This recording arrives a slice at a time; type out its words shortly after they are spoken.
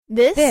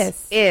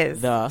This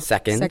is the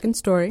Second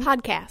Story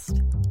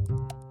podcast.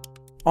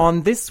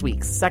 On this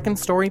week's Second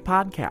Story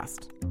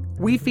podcast,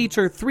 we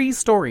feature 3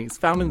 stories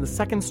found in the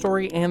Second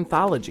Story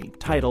anthology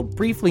titled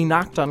Briefly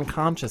Knocked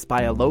Unconscious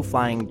by a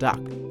Low-Flying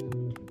Duck.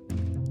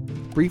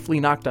 Briefly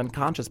Knocked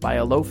Unconscious by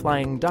a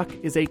Low-Flying Duck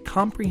is a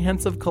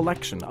comprehensive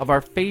collection of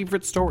our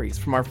favorite stories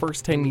from our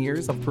first 10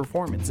 years of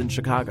performance in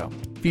Chicago.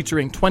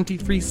 Featuring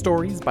 23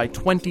 stories by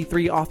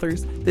 23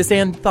 authors, this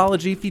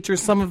anthology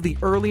features some of the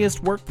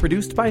earliest work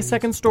produced by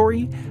Second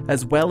Story,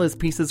 as well as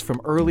pieces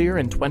from earlier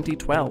in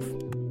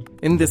 2012.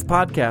 In this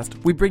podcast,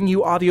 we bring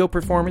you audio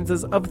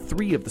performances of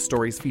 3 of the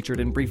stories featured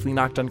in Briefly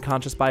Knocked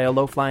Unconscious by a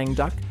Low-Flying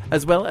Duck,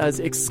 as well as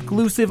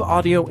exclusive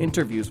audio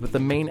interviews with the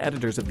main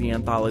editors of the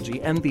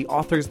anthology and the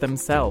authors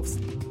themselves.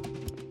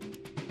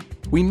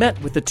 We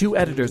met with the 2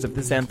 editors of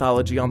this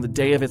anthology on the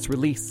day of its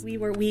release.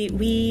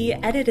 We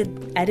edited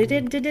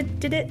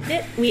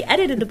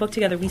the book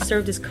together. We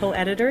served as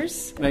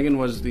co-editors. Megan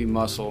was the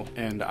muscle,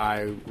 and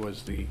I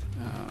was the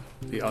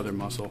other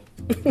muscle.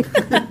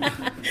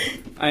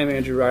 I am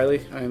Andrew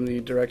Riley. I am the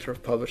director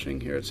of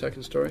publishing here at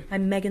Second Story.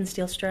 I'm Megan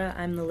Steelstra.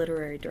 I'm the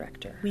literary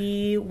director.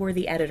 We were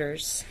the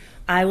editors.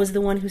 I was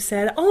the one who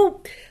said,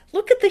 "Oh,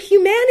 look at the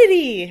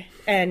humanity,"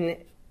 and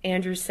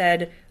Andrew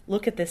said,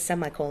 "Look at this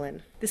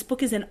semicolon." This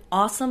book is an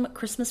awesome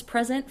Christmas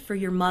present for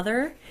your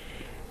mother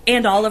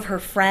and all of her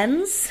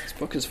friends. This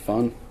book is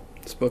fun.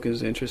 This book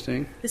is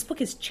interesting. This book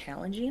is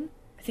challenging.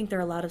 I think there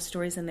are a lot of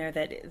stories in there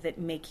that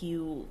make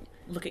you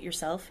look at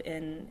yourself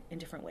in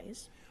different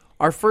ways.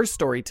 Our first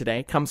story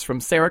today comes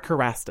from Sarah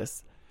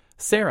Karastis.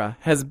 Sarah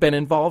has been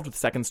involved with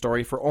Second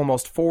Story for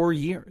almost 4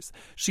 years.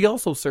 She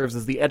also serves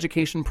as the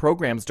Education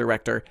Programs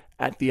Director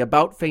at the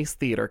About Face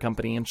Theater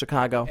Company in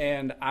Chicago.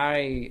 And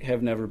I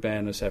have never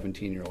been a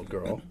 17-year-old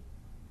girl,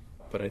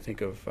 but I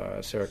think of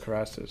Sarah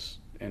Karastis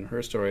and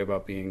her story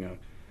about being a,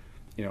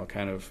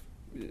 kind of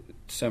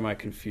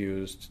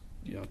semi-confused,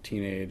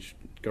 teenage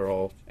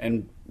girl,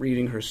 and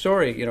reading her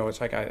story.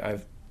 It's like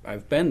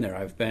I've been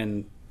there.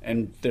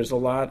 And there's a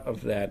lot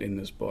of that in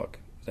this book,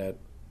 that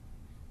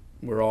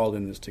we're all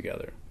in this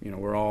together.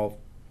 We're all,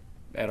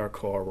 at our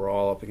core, we're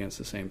all up against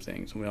the same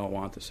things, and we all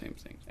want the same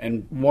things.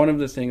 And one of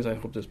the things I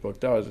hope this book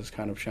does is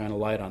kind of shine a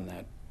light on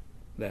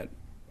that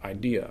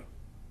idea.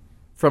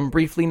 From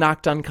Briefly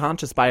Knocked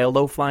Unconscious by a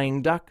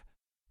Low-Flying Duck,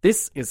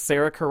 this is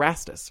Sarah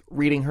Karastis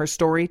reading her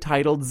story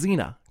titled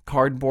Xena,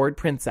 Cardboard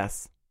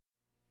Princess.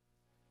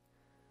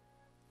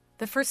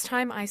 The first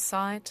time I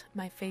saw it,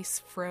 my face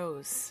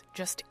froze,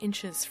 just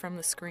inches from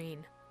the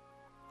screen.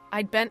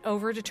 I'd bent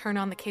over to turn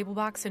on the cable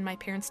box in my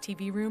parents'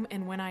 TV room,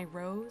 and when I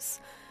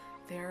rose,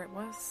 there it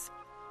was.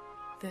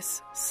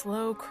 This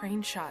slow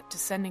crane shot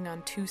descending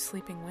on 2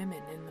 sleeping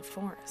women in the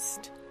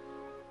forest.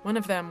 One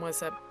of them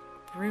was a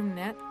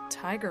brunette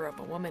tiger of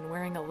a woman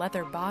wearing a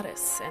leather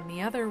bodice, and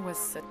the other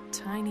was a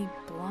tiny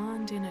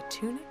blonde in a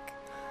tunic.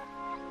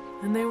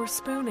 And they were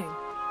spooning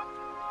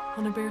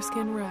on a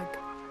bearskin rug.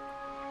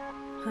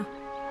 Huh.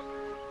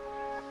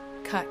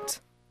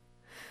 Cut.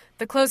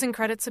 The closing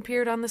credits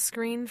appeared on the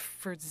screen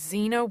for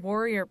Xena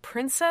Warrior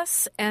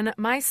Princess, and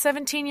my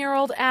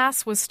 17-year-old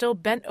ass was still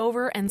bent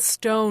over and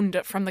stoned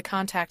from the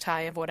contact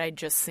high of what I'd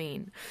just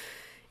seen.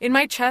 In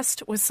my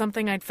chest was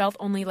something I'd felt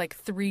only like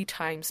 3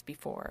 times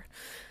before.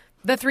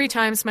 The 3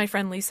 times my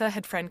friend Lisa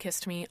had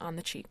friend-kissed me on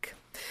the cheek.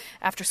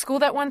 After school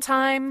that one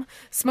time,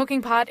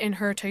 smoking pot in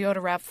her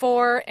Toyota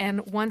RAV4,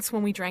 and once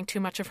when we drank too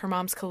much of her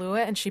mom's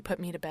Kahlua and she put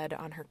me to bed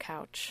on her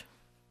couch.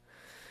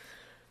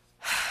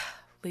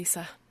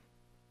 Lisa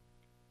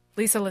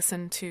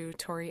listened to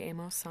Tori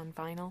Amos on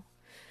vinyl.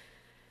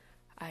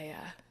 I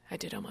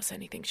did almost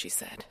anything she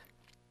said.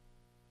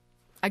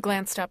 I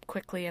glanced up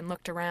quickly and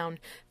looked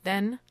around,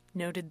 then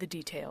noted the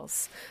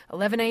details.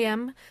 11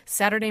 a.m.,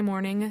 Saturday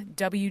morning,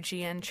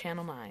 WGN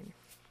Channel 9.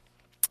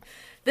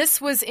 This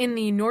was in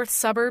the north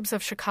suburbs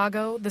of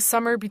Chicago, the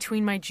summer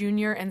between my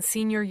junior and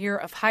senior year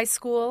of high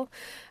school.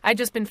 I'd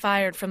just been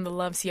fired from the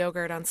Love's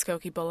Yogurt on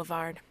Skokie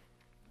Boulevard.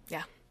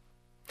 Yeah.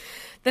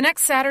 The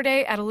next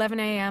Saturday at 11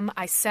 a.m.,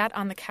 I sat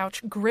on the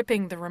couch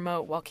gripping the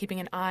remote while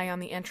keeping an eye on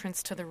the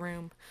entrance to the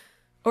room.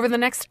 Over the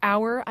next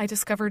hour, I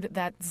discovered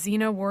that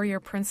Xena Warrior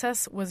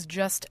Princess was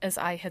just as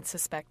I had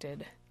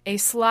suspected. A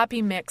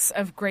sloppy mix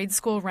of grade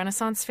school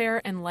Renaissance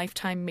fair and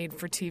Lifetime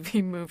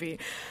made-for-TV movie.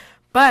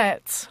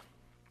 But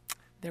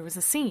there was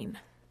a scene,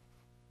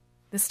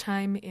 this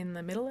time in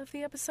the middle of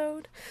the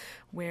episode,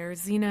 where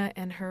Xena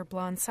and her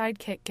blonde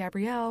sidekick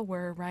Gabrielle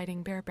were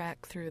riding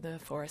bareback through the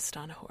forest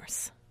on a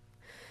horse.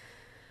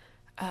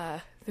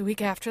 The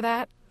week after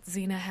that,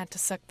 Xena had to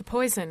suck the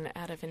poison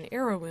out of an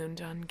arrow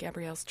wound on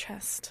Gabrielle's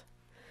chest.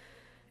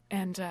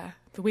 And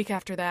the week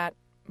after that,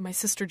 my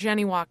sister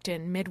Jenny walked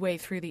in midway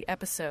through the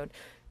episode.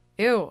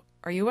 "Ew,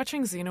 are you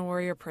watching Xena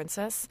Warrior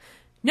Princess?"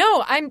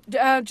 "No, I'm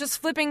just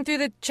flipping through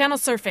the channel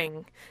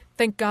surfing."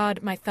 Thank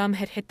God my thumb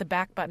had hit the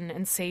back button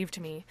and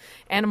saved me.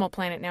 Animal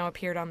Planet now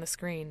appeared on the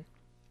screen.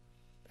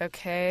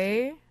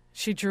 "Okay."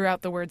 She drew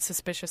out the word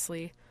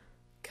suspiciously.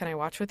 "Can I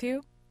watch with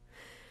you?"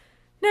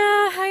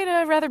 "Nah,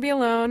 I'd rather be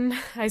alone,"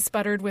 I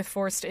sputtered with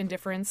forced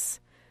indifference.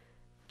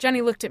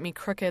 Jenny looked at me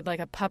crooked like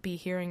a puppy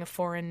hearing a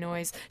foreign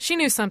noise. She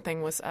knew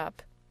something was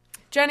up.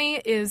 Jenny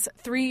is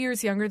 3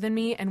 years younger than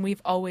me, and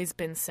we've always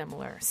been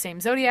similar.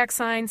 Same zodiac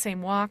sign,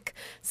 same walk,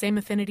 same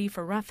affinity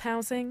for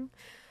roughhousing.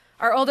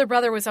 Our older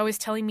brother was always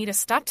telling me to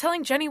stop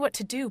telling Jenny what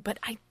to do, but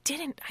I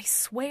didn't, I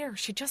swear.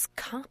 She just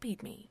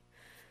copied me.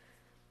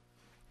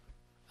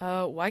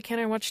 Why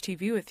can't I watch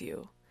TV with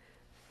you?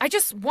 I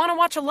just want to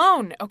watch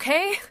alone,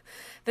 okay?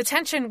 The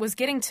tension was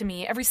getting to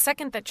me. Every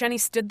second that Jenny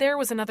stood there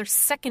was another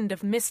second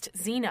of missed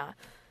Xena.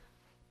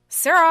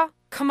 Sarah,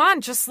 come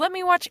on, just let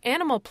me watch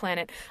Animal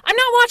Planet. I'm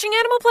not watching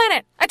Animal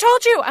Planet! I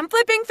told you, I'm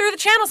flipping through the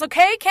channels,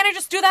 okay? Can't I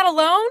just do that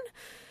alone?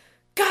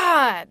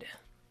 God!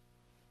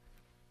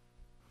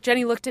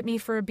 Jenny looked at me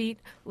for a beat,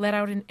 let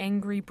out an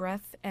angry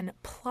breath, and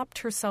plopped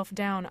herself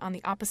down on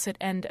the opposite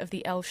end of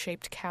the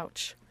L-shaped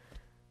couch.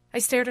 I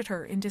stared at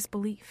her in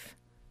disbelief.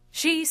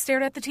 She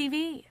stared at the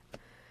TV.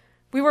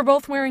 We were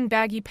both wearing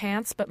baggy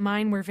pants, but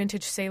mine were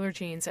vintage sailor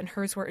jeans and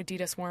hers were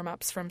Adidas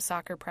warm-ups from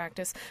soccer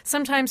practice.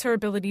 Sometimes her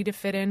ability to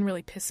fit in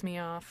really pissed me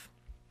off.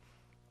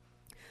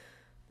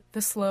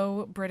 The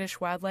slow British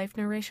wildlife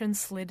narration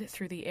slid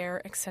through the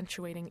air,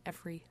 accentuating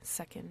every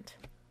second.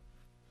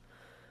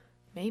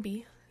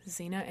 Maybe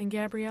Xena and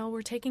Gabrielle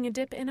were taking a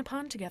dip in a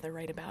pond together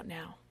right about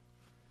now.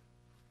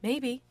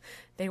 Maybe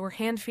they were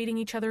hand-feeding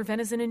each other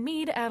venison and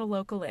mead at a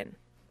local inn.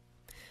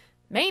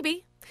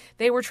 Maybe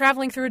they were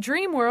traveling through a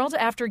dream world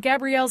after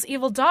Gabrielle's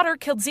evil daughter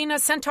killed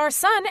Xena's centaur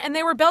son, and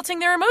they were belting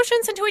their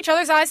emotions into each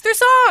other's eyes through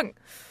song.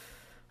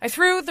 I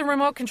threw the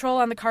remote control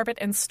on the carpet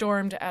and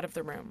stormed out of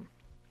the room.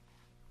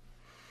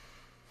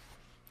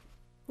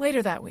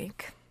 Later that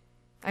week,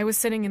 I was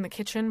sitting in the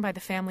kitchen by the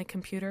family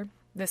computer,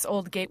 this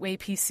old Gateway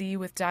PC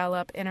with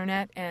dial-up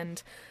internet,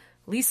 and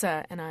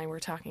Lisa and I were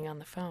talking on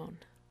the phone.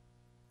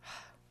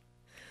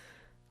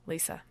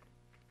 Lisa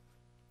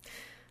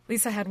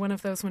had one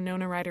of those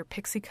Winona Ryder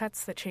pixie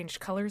cuts that changed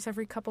colors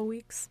every couple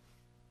weeks.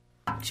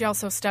 She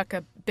also stuck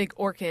a big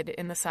orchid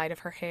in the side of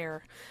her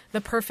hair, the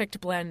perfect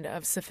blend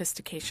of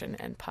sophistication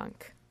and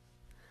punk.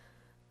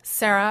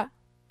 Sarah,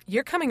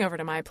 you're coming over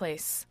to my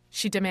place,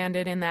 she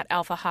demanded in that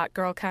alpha hot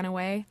girl kind of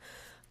way.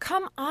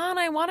 Come on,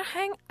 I want to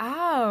hang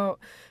out.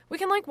 We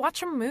can,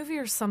 watch a movie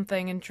or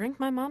something and drink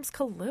my mom's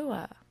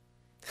Kahlua.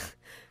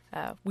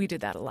 We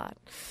did that a lot.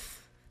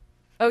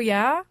 Oh,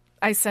 yeah?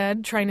 I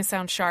said, trying to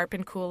sound sharp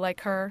and cool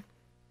like her.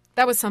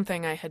 That was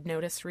something I had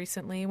noticed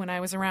recently. When I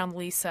was around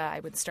Lisa, I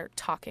would start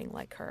talking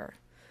like her.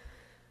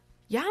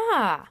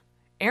 Yeah,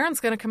 Aaron's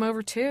gonna come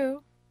over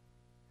too.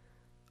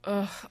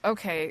 Ugh,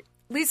 okay.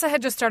 Lisa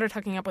had just started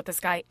hooking up with this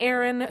guy,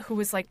 Aaron, who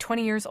was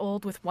 20 years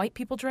old with white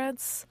people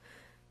dreads.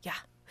 Yeah.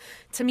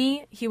 To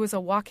me, he was a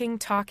walking,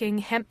 talking,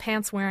 hemp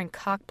pants wearing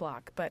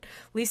cockblock, but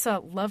Lisa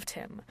loved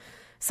him.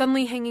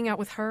 Suddenly hanging out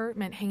with her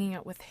meant hanging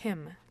out with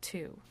him,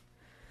 too.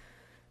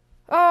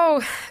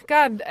 Oh,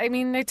 God, I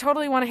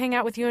totally want to hang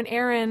out with you and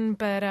Aaron,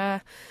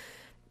 but,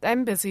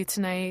 I'm busy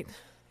tonight.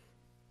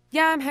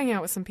 Yeah, I'm hanging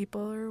out with some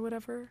people or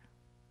whatever.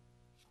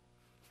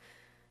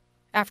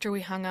 After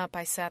we hung up,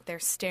 I sat there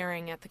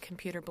staring at the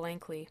computer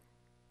blankly.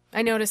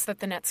 I noticed that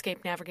the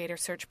Netscape Navigator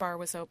search bar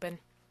was open.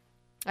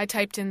 I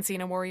typed in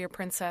Xena Warrior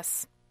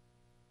Princess,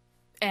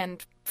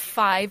 and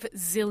 5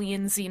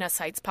 zillion Xena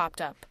sites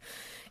popped up.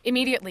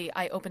 Immediately,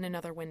 I opened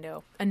another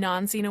window, a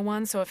non-Xena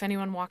one, so if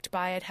anyone walked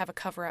by, I'd have a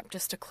cover-up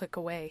just a click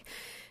away.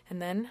 And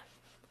then,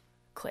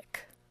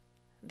 click.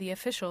 The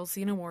official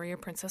Xena Warrior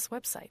Princess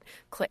website.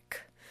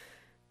 Click.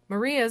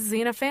 Maria's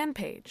Xena fan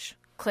page.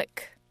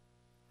 Click.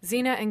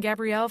 Xena and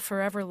Gabrielle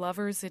Forever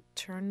Lovers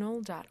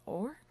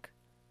Eternal.org?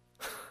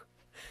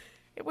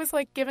 It was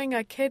like giving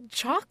a kid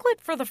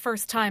chocolate for the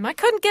first time. I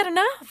couldn't get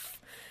enough.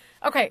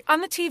 Okay,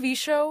 on the TV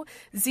show,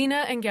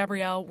 Xena and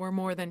Gabrielle were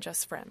more than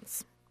just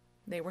friends.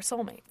 They were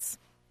soulmates.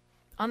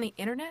 On the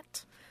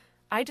internet,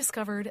 I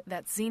discovered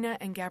that Xena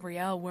and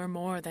Gabrielle were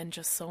more than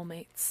just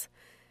soulmates.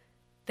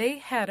 They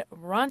had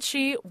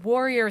raunchy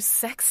warrior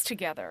sex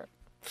together.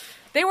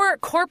 They were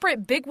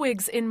corporate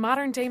bigwigs in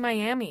modern-day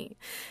Miami.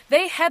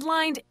 They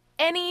headlined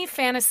any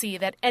fantasy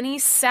that any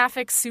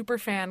sapphic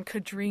superfan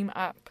could dream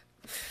up.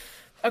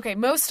 Okay,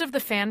 most of the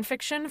fan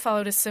fiction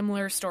followed a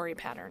similar story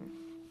pattern.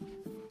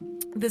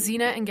 The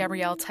Xena and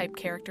Gabrielle type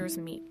characters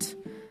meet.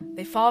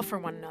 They fall for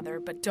one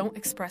another, but don't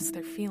express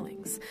their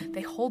feelings.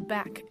 They hold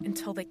back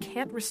until they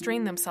can't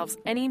restrain themselves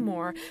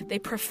anymore. They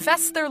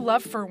profess their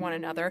love for one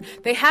another.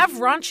 They have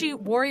raunchy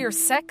warrior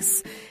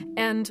sex,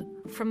 and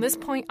from this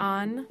point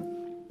on,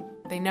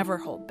 they never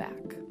hold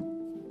back.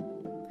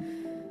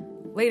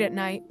 Late at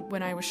night,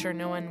 when I was sure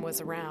no one was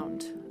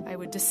around, I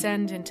would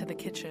descend into the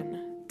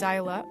kitchen,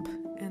 dial up,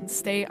 and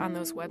stay on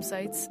those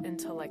websites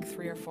until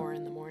 3 or 4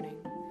 in the morning.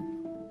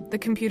 The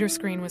computer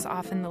screen was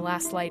often the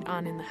last light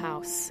on in the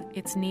house,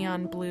 its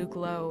neon blue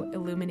glow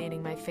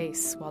illuminating my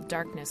face while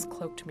darkness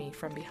cloaked me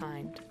from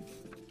behind.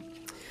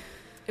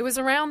 It was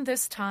around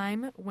this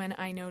time when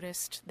I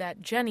noticed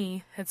that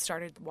Jenny had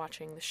started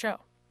watching the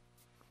show.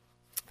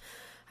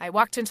 I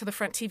walked into the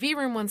front TV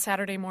room one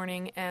Saturday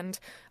morning and,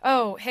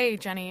 oh, hey,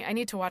 Jenny, I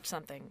need to watch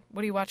something.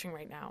 What are you watching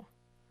right now?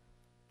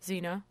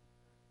 Xena.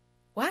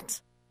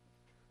 What?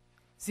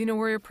 Xena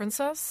Warrior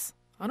Princess?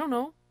 I don't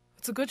know.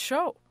 It's a good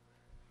show.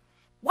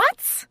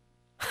 What?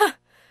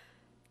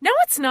 No,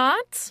 it's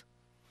not.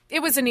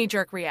 It was a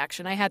knee-jerk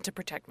reaction. I had to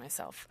protect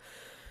myself.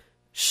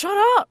 Shut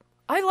up.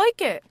 I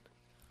like it.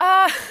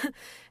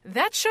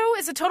 That show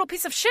is a total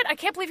piece of shit. I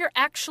can't believe you're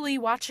actually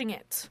watching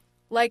it.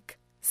 Like,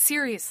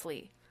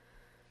 seriously.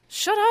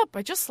 Shut up.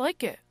 I just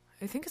like it.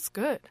 I think it's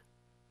good.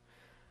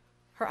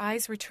 Her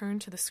eyes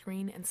returned to the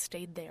screen and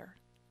stayed there.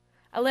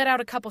 I let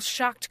out a couple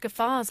shocked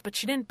guffaws, but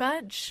she didn't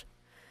budge.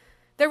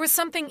 There was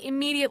something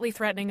immediately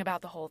threatening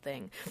about the whole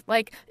thing.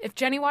 Like, if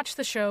Jenny watched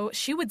the show,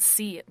 she would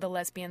see the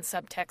lesbian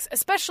subtext,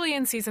 especially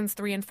in seasons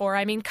 3 and 4.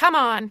 I mean, come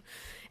on.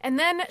 And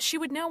then she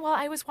would know while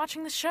I was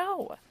watching the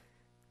show.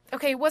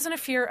 Okay, it wasn't a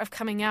fear of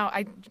coming out.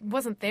 I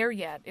wasn't there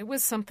yet. It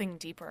was something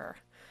deeper.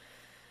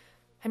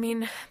 I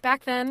mean,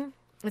 back then,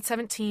 at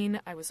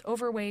 17, I was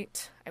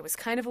overweight, I was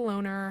kind of a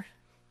loner,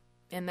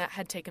 and that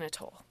had taken a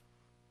toll.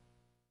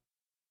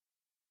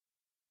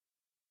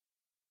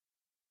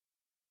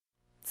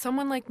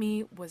 Someone like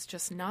me was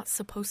just not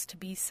supposed to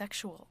be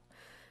sexual,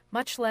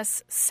 much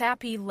less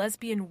sappy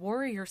lesbian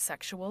warrior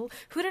sexual.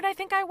 Who did I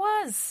think I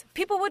was?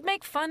 People would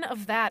make fun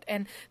of that,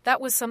 and that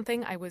was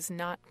something I was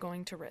not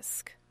going to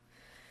risk.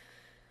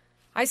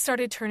 I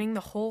started turning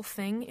the whole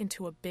thing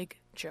into a big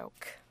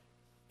joke,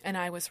 and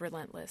I was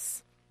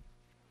relentless.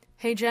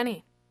 Hey,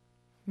 Jenny,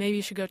 maybe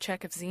you should go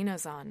check if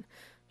Xena's on.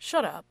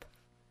 Shut up.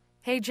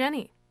 Hey,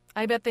 Jenny,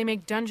 I bet they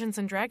make Dungeons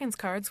and Dragons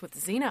cards with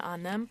Xena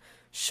on them.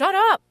 Shut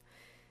up.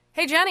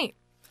 Hey, Jenny,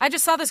 I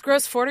just saw this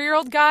gross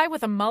 40-year-old guy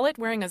with a mullet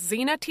wearing a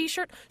Xena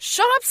t-shirt.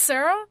 Shut up,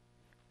 Sarah!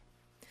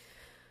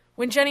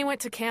 When Jenny went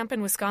to camp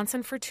in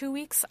Wisconsin for 2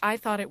 weeks, I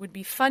thought it would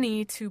be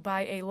funny to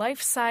buy a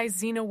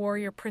life-size Xena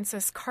Warrior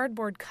Princess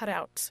cardboard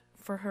cutout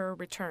for her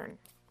return.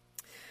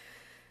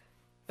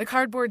 The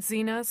cardboard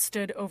Xena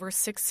stood over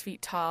 6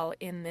 feet tall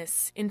in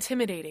this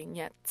intimidating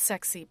yet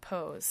sexy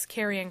pose,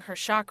 carrying her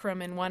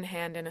chakram in one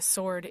hand and a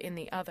sword in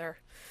the other.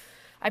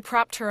 I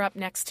propped her up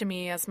next to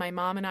me as my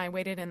mom and I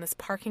waited in this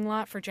parking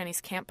lot for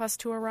Jenny's camp bus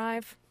to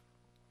arrive.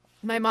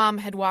 My mom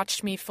had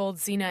watched me fold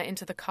Xena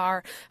into the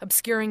car,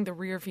 obscuring the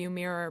rearview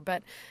mirror,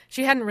 but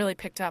she hadn't really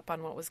picked up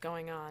on what was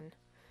going on.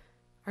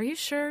 Are you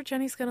sure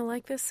Jenny's going to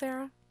like this,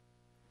 Sarah?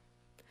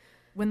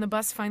 When the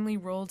bus finally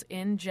rolled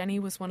in, Jenny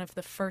was one of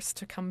the first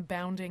to come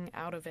bounding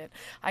out of it.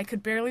 I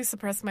could barely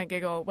suppress my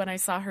giggle when I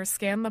saw her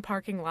scan the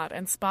parking lot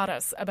and spot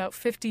us about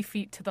 50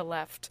 feet to the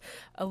left.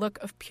 A look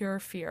of pure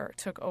fear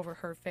took over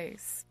her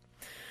face.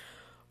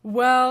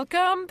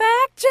 "Welcome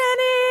back,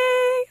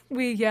 Jenny!"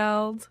 we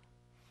yelled.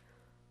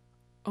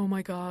 Oh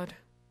my God.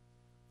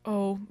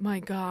 Oh my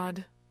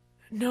God.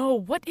 No,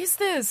 what is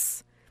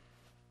this?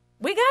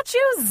 "We got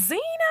you,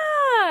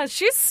 Xena!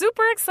 She's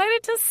super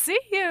excited to see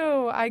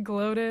you!" I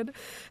gloated,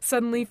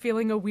 suddenly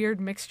feeling a weird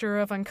mixture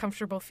of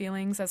uncomfortable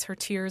feelings as her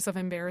tears of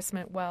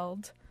embarrassment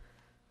welled.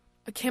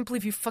 "I can't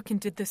believe you fucking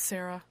did this,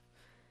 Sarah."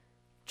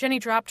 Jenny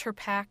dropped her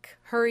pack,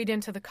 hurried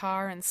into the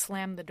car, and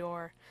slammed the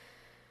door.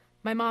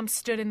 My mom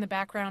stood in the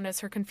background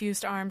as her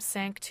confused arms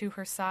sank to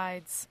her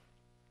sides.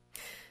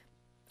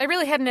 I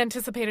really hadn't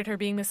anticipated her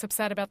being this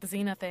upset about the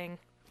Xena thing.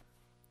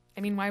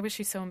 I mean, why was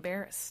she so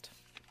embarrassed?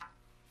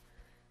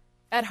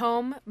 At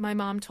home, my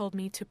mom told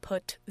me to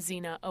put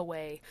Xena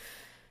away,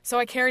 so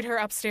I carried her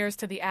upstairs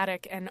to the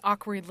attic and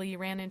awkwardly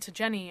ran into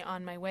Jenny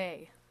on my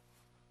way.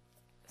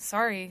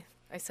 "Sorry,"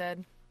 I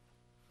said.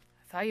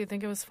 "I thought you'd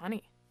think it was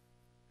funny."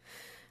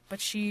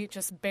 But she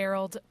just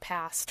barreled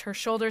past, her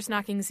shoulders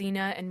knocking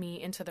Xena and me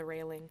into the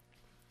railing.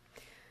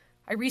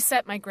 I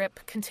reset my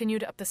grip,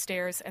 continued up the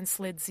stairs, and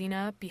slid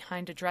Xena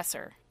behind a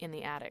dresser in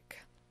the attic.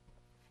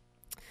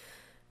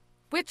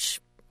 Which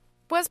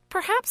was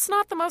perhaps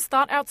not the most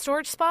thought-out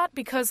storage spot,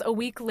 because a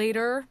week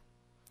later,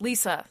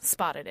 Lisa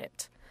spotted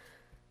it.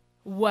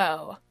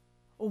 "Whoa,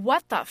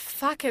 what the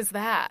fuck is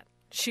that?"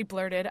 she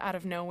blurted out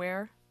of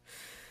nowhere.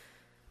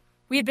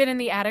 We had been in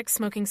the attic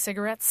smoking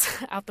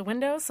cigarettes out the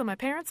window so my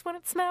parents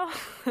wouldn't smell.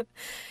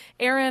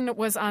 Aaron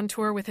was on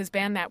tour with his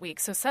band that week,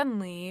 so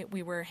suddenly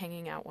we were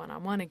hanging out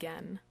one-on-one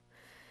again.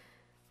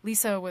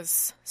 Lisa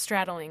was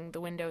straddling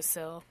the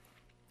windowsill.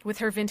 With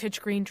her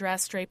vintage green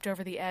dress draped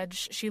over the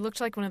edge, she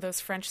looked like one of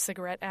those French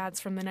cigarette ads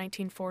from the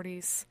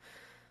 1940s.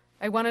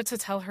 I wanted to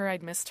tell her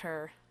I'd missed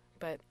her,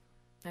 but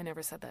I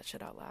never said that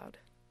shit out loud.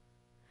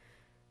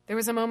 There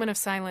was a moment of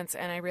silence,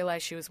 and I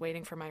realized she was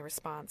waiting for my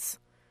response.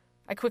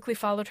 I quickly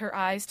followed her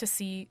eyes to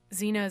see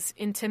Xena's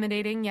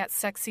intimidating yet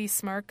sexy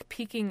smirk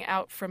peeking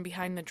out from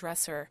behind the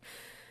dresser.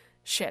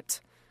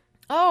 Shit.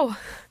 "Oh,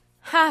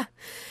 ha!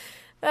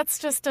 That's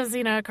just a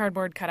Xena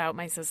cardboard cutout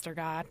my sister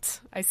got,"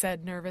 I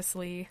said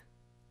nervously.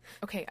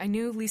 Okay, I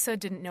knew Lisa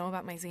didn't know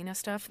about my Xena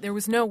stuff. There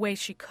was no way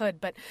she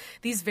could, but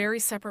these very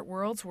separate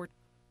worlds were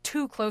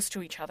too close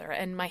to each other,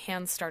 and my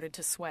hands started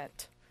to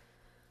sweat.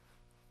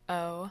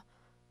 Oh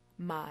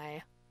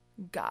my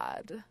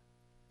God.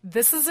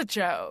 This is a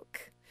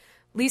joke.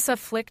 Lisa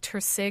flicked her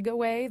cig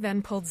away,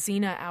 then pulled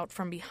Xena out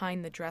from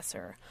behind the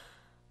dresser.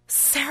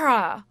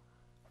 "Sarah,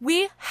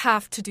 we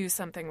have to do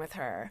something with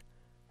her.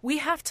 We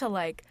have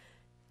to,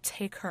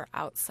 take her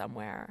out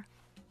somewhere."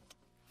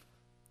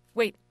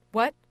 Wait,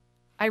 what?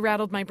 I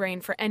rattled my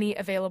brain for any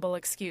available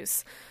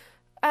excuse.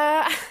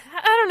 I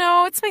don't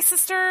know. It's my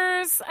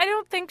sister's. I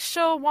don't think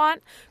she'll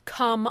want...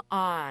 Come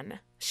on.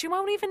 She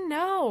won't even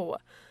know.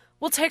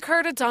 We'll take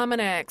her to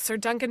Dominic's or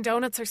Dunkin'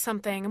 Donuts or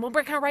something, and we'll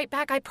bring her right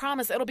back. I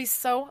promise. It'll be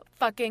so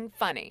fucking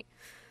funny.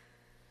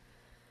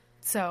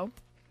 So,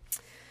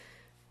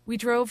 we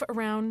drove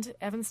around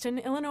Evanston,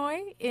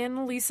 Illinois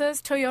in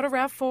Lisa's Toyota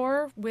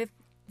RAV4 with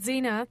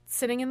Zena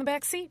sitting in the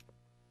back seat.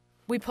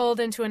 We pulled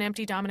into an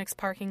empty Dominic's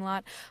parking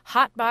lot,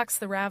 hotboxed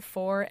the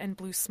RAV4, and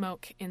blew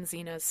smoke in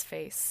Zena's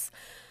face.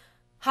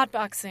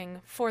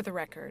 Hotboxing, for the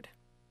record,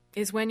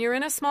 is when you're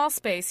in a small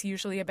space,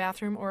 usually a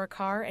bathroom or a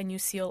car, and you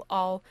seal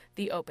all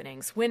the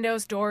openings.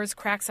 Windows, doors,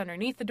 cracks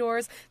underneath the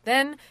doors.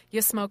 Then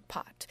you smoke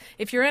pot.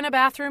 If you're in a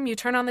bathroom, you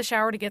turn on the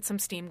shower to get some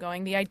steam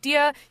going. The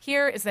idea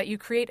here is that you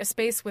create a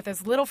space with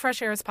as little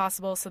fresh air as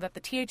possible so that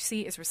the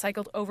THC is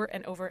recycled over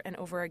and over and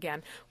over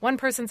again. One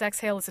person's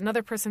exhale is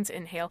another person's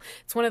inhale.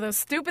 It's one of those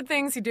stupid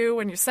things you do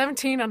when you're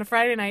 17 on a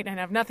Friday night and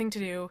have nothing to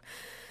do.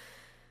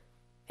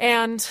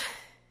 And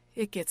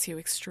it gets you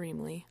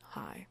extremely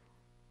high.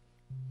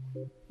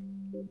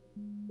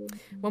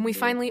 When we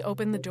finally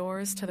opened the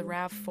doors to the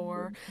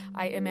RAV4,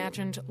 I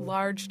imagined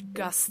large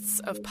gusts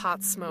of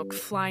pot smoke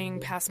flying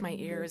past my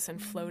ears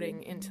and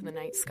floating into the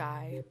night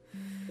sky.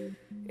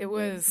 It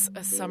was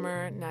a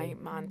summer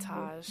night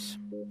montage,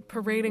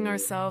 parading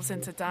ourselves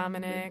into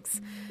Dominic's,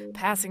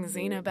 passing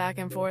Zena back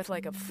and forth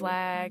like a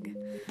flag.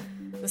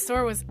 The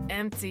store was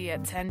empty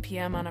at 10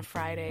 p.m. on a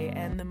Friday,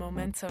 and the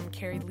momentum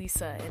carried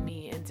Lisa and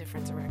me in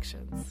different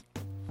directions.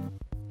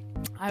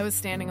 I was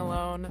standing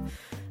alone,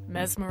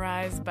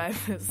 mesmerized by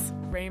this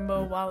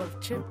rainbow wall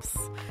of chips,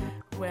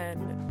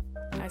 when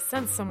I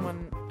sensed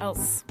someone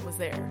else was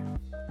there,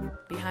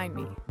 behind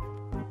me.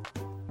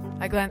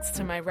 I glanced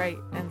to my right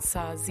and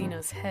saw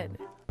Zena's head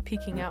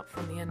peeking out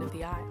from the end of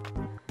the aisle.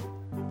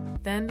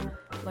 Then,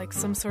 like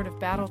some sort of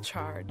battle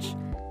charge,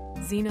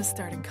 Zena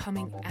started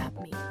coming at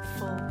me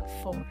full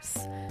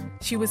force.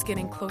 She was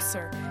getting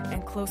closer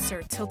and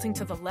closer, tilting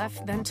to the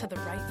left, then to the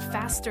right,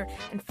 faster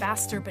and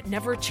faster, but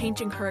never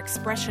changing her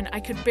expression. I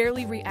could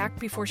barely react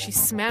before she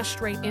smashed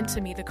right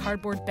into me, the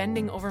cardboard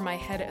bending over my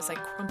head as I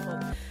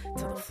crumpled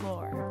to the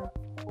floor.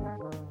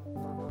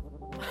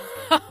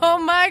 Oh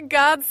my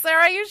God,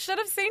 Sarah, you should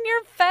have seen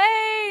your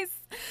face!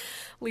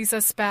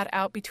 Lisa spat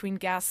out between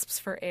gasps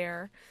for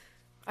air.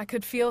 I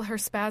could feel her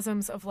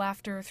spasms of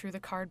laughter through the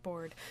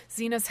cardboard.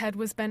 Zena's head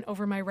was bent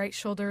over my right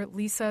shoulder,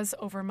 Lisa's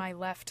over my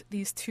left.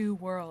 These two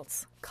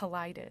worlds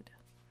collided.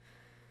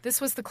 This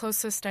was the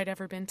closest I'd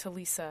ever been to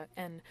Lisa,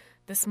 and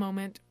this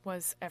moment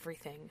was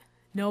everything.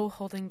 No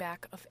holding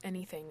back of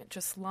anything,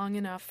 just long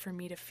enough for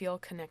me to feel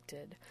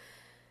connected.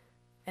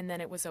 And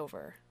then it was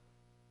over.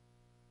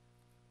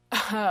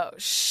 Oh,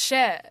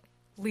 shit,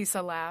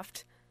 Lisa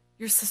laughed.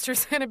 Your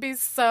sister's gonna be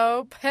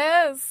so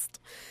pissed.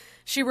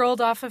 She rolled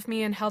off of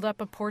me and held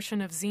up a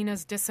portion of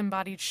Zena's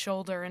disembodied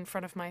shoulder in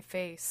front of my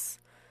face.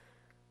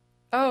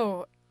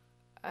 Oh,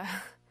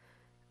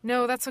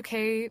 no, that's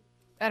okay.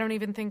 I don't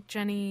even think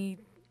Jenny...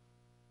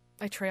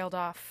 I trailed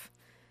off.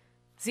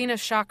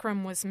 Zena's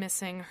chakram was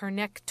missing, her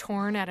neck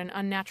torn at an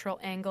unnatural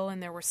angle,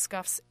 and there were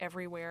scuffs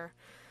everywhere.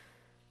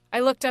 I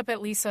looked up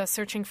at Lisa,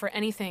 searching for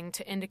anything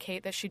to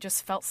indicate that she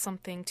just felt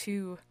something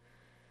too.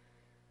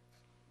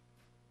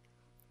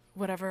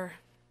 Whatever.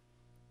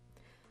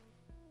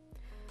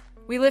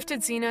 We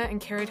lifted Zena and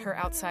carried her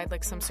outside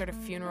like some sort of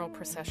funeral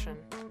procession.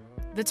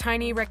 The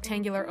tiny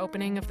rectangular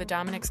opening of the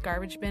Dominic's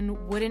garbage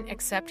bin wouldn't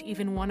accept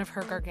even one of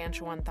her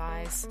gargantuan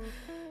thighs,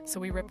 so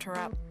we ripped her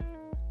up.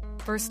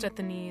 First at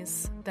the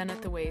knees, then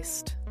at the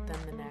waist, then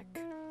the neck.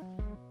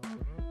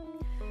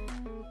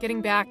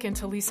 Getting back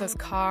into Lisa's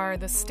car,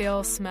 the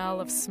stale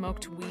smell of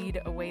smoked weed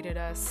awaited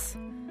us.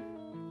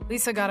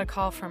 Lisa got a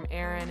call from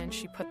Aaron, and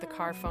she put the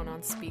car phone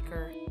on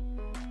speaker.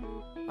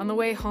 On the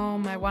way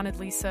home, I wanted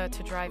Lisa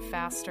to drive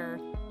faster.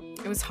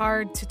 It was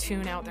hard to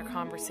tune out their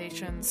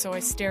conversation, so I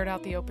stared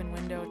out the open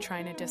window,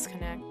 trying to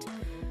disconnect,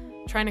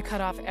 trying to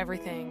cut off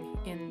everything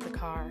in the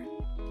car.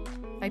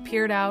 I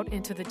peered out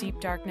into the deep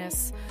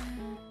darkness,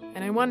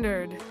 and I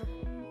wondered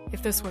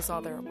if this was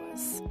all there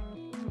was.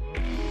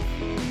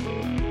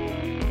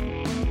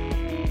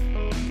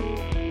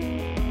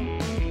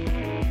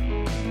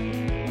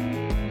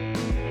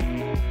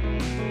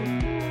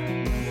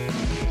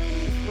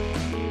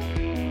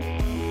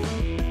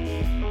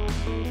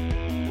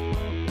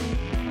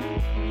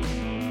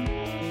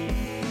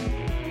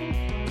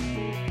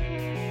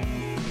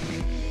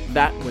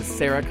 That was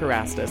Sarah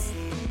Karastis.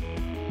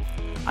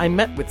 I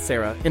met with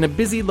Sarah in a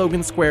busy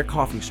Logan Square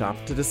coffee shop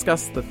to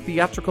discuss the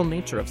theatrical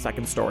nature of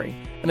Second Story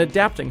and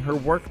adapting her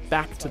work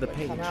back to the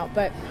page.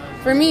 But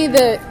for me,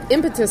 the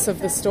impetus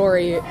of the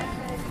story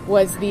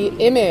was the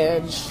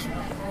image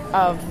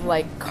of,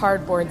 like,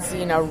 cardboard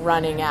Zena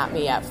running at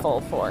me at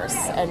full force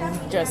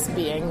and just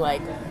being,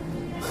 like,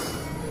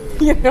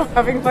 you know,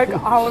 having, like,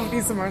 all of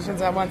these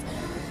emotions at once.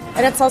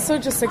 And it's also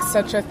just, like,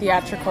 such a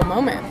theatrical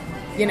moment.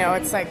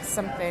 It's like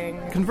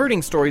something...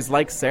 Converting stories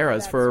like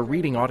Sarah's for a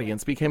reading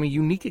audience became a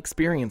unique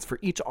experience for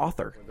each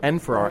author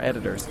and for our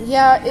editors.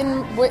 Yeah,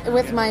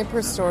 with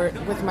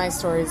my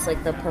stories,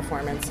 like the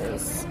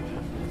performances,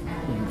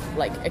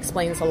 like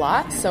explains a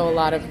lot. So a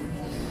lot of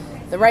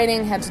the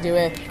writing had to do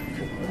with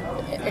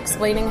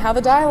explaining how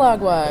the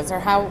dialogue was, or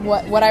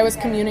what I was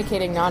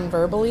communicating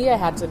non-verbally. I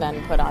had to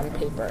then put on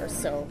paper.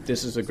 So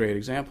this is a great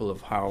example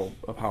of how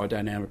a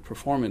dynamic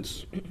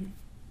performance,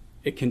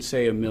 it can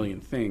say a million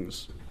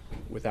things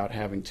without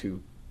having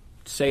to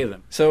say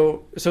them.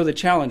 So the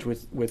challenge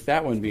with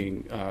that one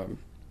being,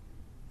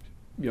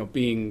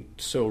 being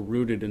so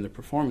rooted in the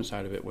performance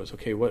side of it was,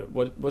 okay,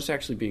 what's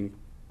actually being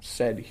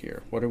said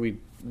here? What are we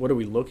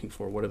looking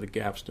for? What are the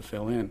gaps to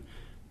fill in?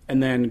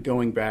 And then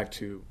going back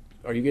to,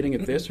 are you getting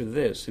at this or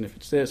this? And if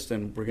it's this,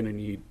 then we're going to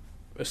need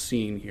a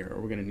scene here,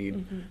 or we're going to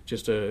need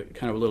just a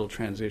kind of a little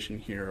transition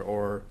here,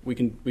 or we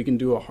can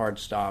do a hard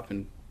stop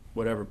and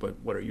whatever, but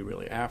what are you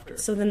really after?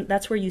 So then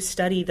that's where you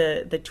study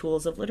the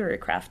tools of literary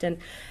craft. And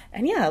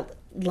yeah,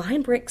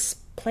 line breaks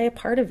play a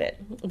part of it.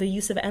 The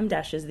use of em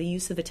dashes, the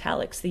use of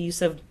italics, the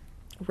use of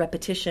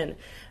repetition,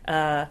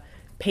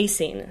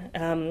 pacing.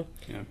 And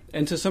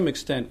to some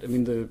extent, I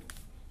mean,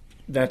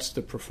 that's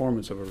the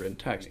performance of a written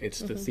text. It's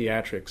the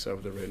theatrics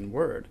of the written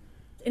word.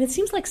 And it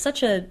seems like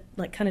such a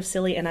kind of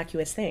silly,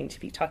 innocuous thing to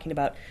be talking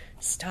about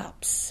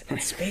stops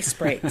and space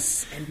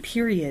breaks and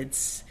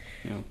periods.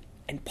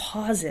 And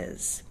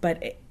pauses,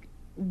 but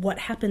what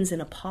happens in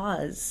a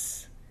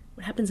pause,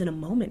 what happens in a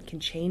moment can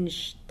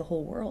change the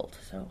whole world.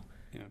 So,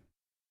 yeah.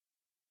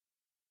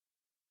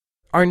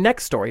 Our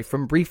next story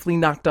from Briefly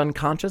Knocked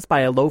Unconscious by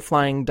a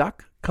Low-Flying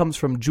Duck comes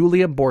from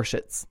Julia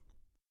Borshitz.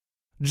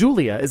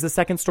 Julia is a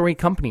Second Story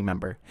company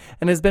member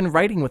and has been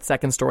writing with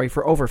Second Story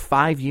for over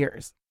 5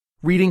 years.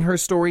 Reading her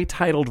story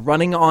titled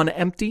Running on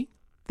Empty,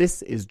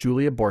 this is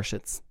Julia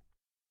Borshitz.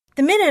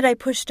 The minute I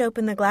pushed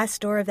open the glass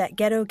door of that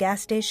ghetto gas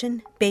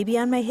station, baby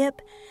on my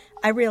hip,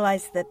 I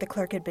realized that the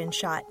clerk had been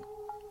shot.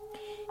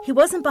 He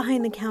wasn't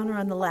behind the counter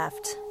on the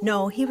left.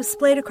 No, he was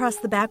splayed across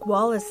the back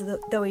wall as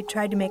though he'd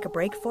tried to make a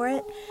break for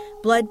it,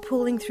 blood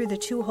pooling through the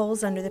 2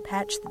 holes under the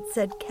patch that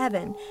said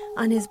Kevin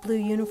on his blue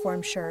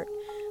uniform shirt.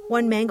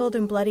 One mangled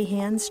and bloody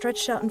hand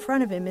stretched out in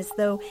front of him as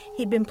though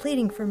he'd been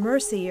pleading for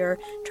mercy or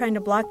trying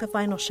to block the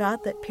final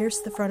shot that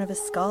pierced the front of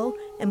his skull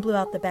and blew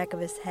out the back of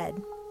his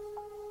head.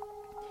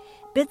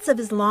 Bits of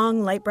his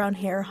long, light brown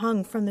hair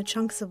hung from the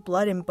chunks of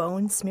blood and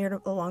bone smeared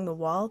along the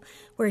wall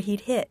where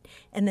he'd hit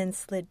and then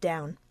slid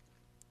down.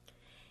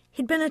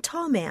 He'd been a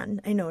tall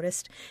man, I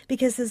noticed,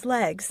 because his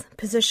legs,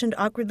 positioned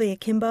awkwardly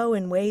akimbo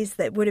in ways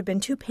that would have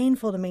been too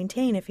painful to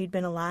maintain if he'd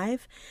been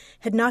alive,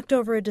 had knocked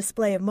over a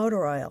display of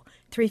motor oil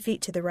 3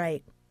 feet to the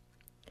right.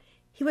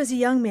 He was a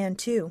young man,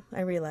 too,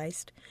 I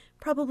realized,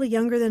 probably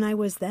younger than I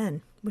was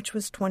then, which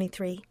was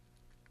 23.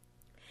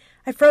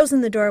 I froze in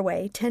the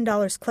doorway,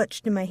 $10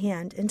 clutched in my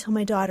hand, until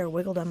my daughter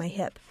wiggled on my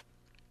hip.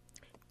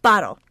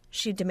 "Bottle,"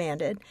 she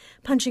demanded,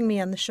 punching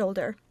me on the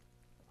shoulder.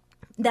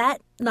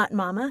 That, not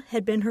Mama,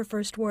 had been her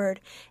first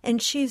word,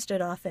 and she used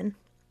it often.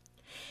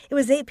 It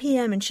was 8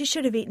 p.m., and she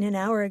should have eaten an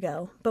hour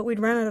ago, but we'd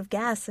run out of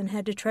gas and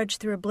had to trudge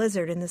through a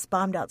blizzard in this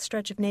bombed-out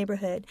stretch of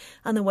neighborhood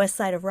on the west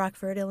side of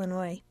Rockford,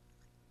 Illinois.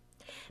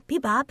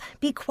 "Bebop,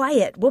 be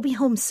quiet. We'll be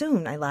home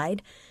soon," I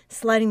lied,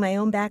 sliding my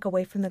own back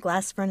away from the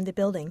glass front of the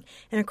building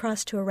and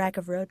across to a rack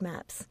of road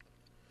maps.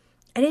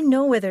 I didn't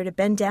know whether to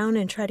bend down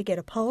and try to get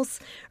a pulse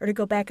or to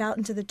go back out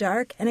into the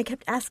dark, and I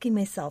kept asking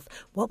myself,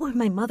 what would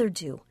my mother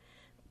do?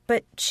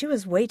 But she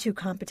was way too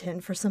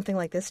competent for something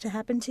like this to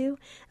happen to.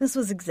 This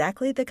was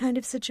exactly the kind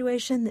of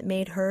situation that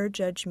made her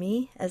judge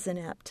me as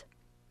inept.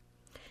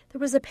 There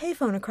was a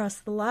payphone across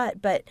the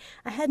lot, but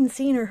I hadn't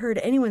seen or heard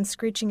anyone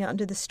screeching out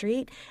into the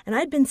street, and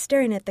I'd been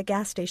staring at the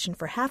gas station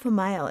for half a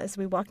mile as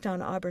we walked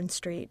down Auburn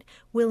Street,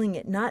 willing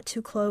it not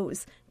to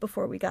close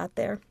before we got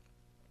there.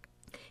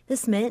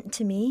 This meant,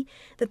 to me,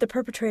 that the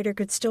perpetrator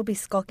could still be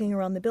skulking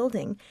around the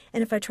building,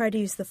 and if I tried to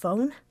use the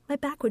phone, my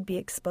back would be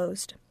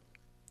exposed.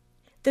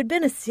 There'd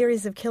been a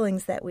series of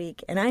killings that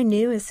week, and I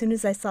knew as soon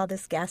as I saw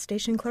this gas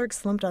station clerk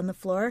slumped on the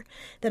floor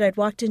that I'd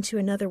walked into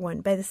another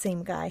one by the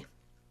same guy.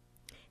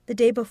 The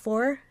day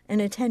before, an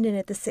attendant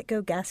at the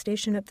Citgo gas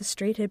station up the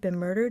street had been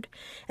murdered,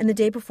 and the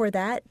day before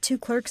that, 2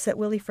 clerks at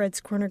Willie Fred's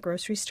corner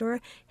grocery store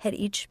had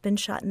each been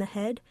shot in the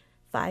head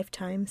 5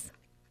 times.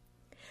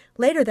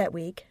 Later that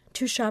week,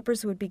 2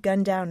 shoppers would be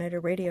gunned down at a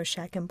Radio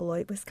Shack in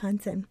Beloit,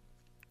 Wisconsin.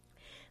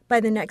 By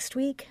the next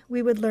week,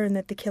 we would learn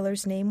that the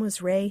killer's name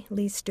was Ray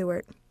Lee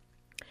Stewart.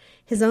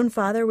 His own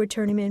father would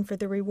turn him in for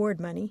the reward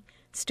money.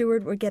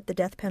 Stewart would get the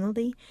death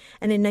penalty,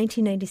 and in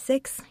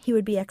 1996, he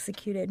would be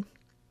executed.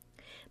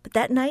 But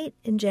that night,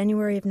 in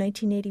January of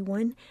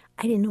 1981,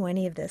 I didn't know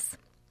any of this.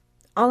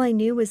 All I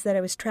knew was that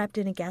I was trapped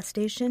in a gas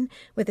station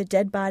with a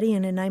dead body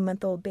and a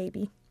 9-month-old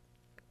baby.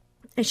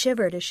 I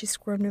shivered as she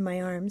squirmed in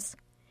my arms.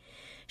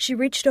 She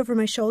reached over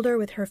my shoulder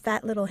with her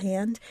fat little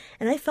hand,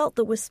 and I felt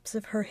the wisps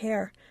of her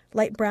hair,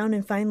 light brown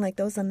and fine like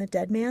those on the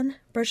dead man,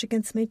 brush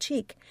against my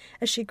cheek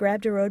as she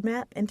grabbed a road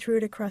map and threw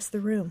it across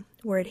the room,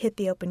 where it hit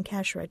the open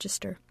cash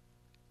register.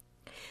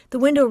 The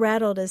window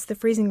rattled as the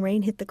freezing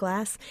rain hit the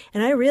glass,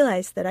 and I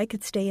realized that I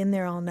could stay in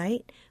there all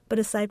night, but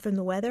aside from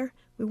the weather,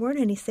 we weren't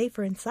any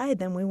safer inside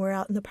than we were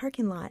out in the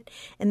parking lot,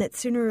 and that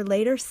sooner or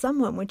later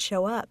someone would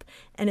show up,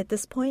 and at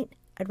this point,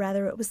 I'd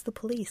rather it was the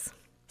police.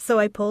 So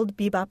I pulled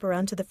Bebop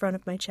around to the front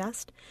of my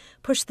chest,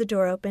 pushed the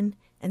door open,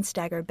 and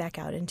staggered back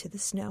out into the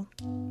snow.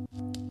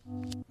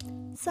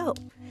 So,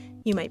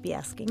 you might be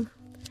asking,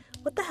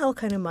 what the hell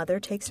kind of mother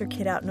takes her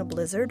kid out in a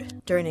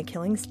blizzard during a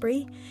killing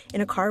spree,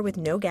 in a car with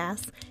no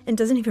gas, and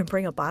doesn't even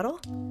bring a bottle?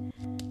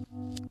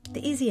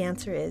 The easy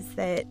answer is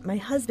that my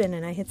husband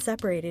and I had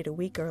separated a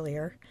week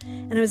earlier,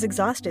 and I was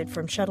exhausted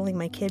from shuttling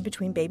my kid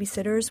between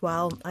babysitters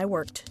while I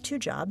worked 2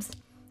 jobs.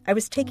 I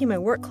was taking my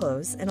work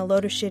clothes and a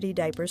load of shitty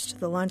diapers to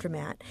the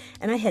laundromat,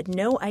 and I had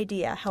no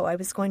idea how I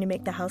was going to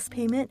make the house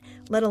payment,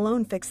 let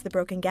alone fix the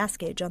broken gas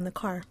gauge on the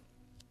car.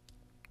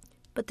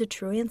 But the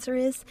true answer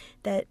is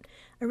that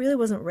I really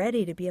wasn't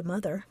ready to be a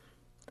mother.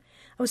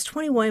 I was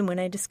 21 when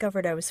I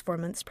discovered I was 4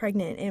 months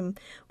pregnant, and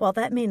while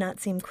that may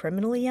not seem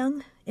criminally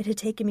young, it had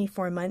taken me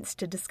 4 months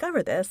to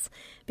discover this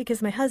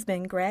because my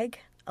husband, Greg,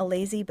 a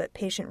lazy but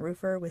patient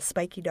roofer with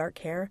spiky dark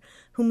hair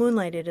who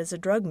moonlighted as a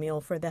drug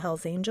mule for the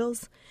Hells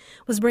Angels,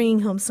 was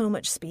bringing home so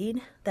much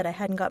speed that I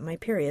hadn't gotten my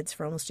periods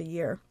for almost a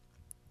year.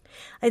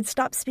 I'd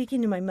stopped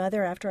speaking to my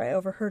mother after I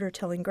overheard her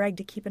telling Greg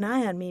to keep an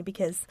eye on me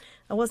because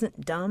I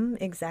wasn't dumb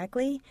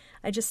exactly,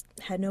 I just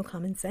had no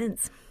common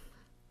sense.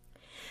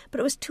 But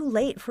it was too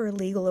late for a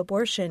legal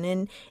abortion,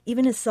 and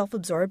even as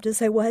self-absorbed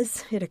as I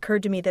was, it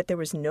occurred to me that there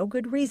was no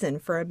good reason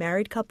for a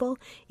married couple,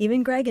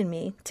 even Greg and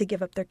me, to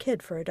give up their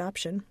kid for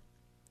adoption.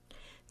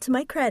 To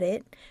my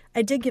credit,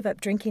 I did give up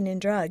drinking and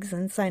drugs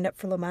and signed up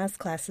for Lamaze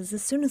classes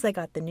as soon as I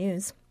got the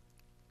news.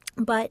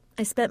 But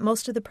I spent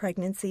most of the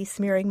pregnancy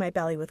smearing my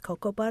belly with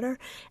cocoa butter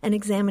and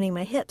examining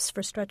my hips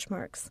for stretch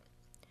marks.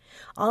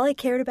 All I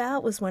cared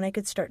about was when I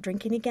could start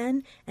drinking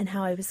again and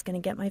how I was going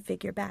to get my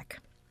figure back.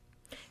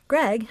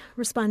 Greg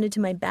responded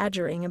to my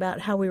badgering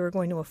about how we were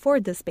going to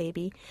afford this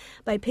baby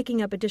by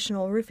picking up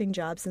additional roofing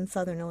jobs in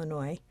southern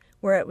Illinois,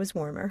 where it was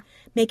warmer,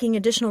 making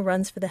additional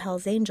runs for the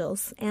Hells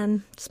Angels,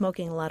 and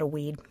smoking a lot of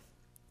weed.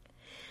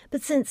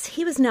 But since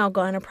he was now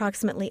gone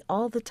approximately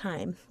all the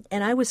time,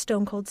 and I was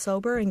stone cold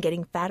sober and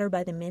getting fatter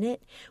by the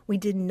minute, we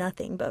did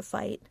nothing but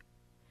fight.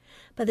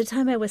 By the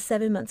time I was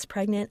 7 months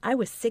pregnant, I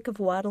was sick of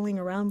waddling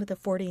around with a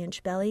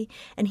 40-inch belly,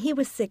 and he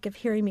was sick of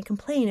hearing me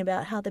complain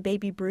about how the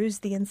baby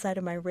bruised the inside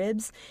of my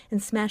ribs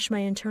and smashed my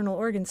internal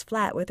organs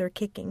flat with her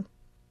kicking.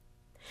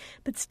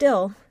 But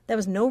still, that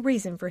was no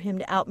reason for him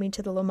to out me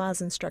to the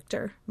Lamaze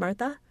instructor,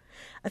 Martha,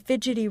 a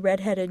fidgety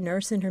red-headed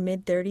nurse in her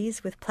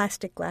mid-30s with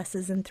plastic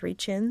glasses and 3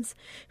 chins,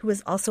 who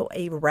was also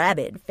a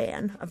rabid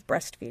fan of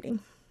breastfeeding.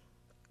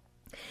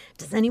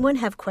 "Does anyone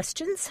have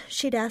questions?"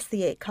 she'd ask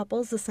the 8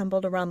 couples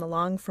assembled around the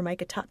long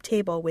Formica top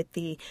table with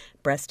the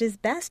 "breast is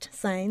best"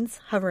 signs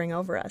hovering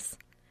over us.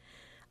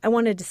 I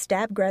wanted to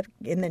stab Greg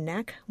in the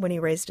neck when he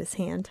raised his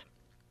hand.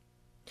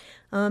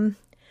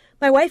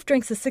 My wife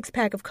drinks a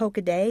 6-pack of Coke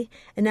a day,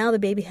 and now the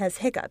baby has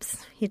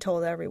hiccups, he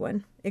told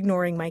everyone,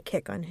 ignoring my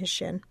kick on his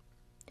shin.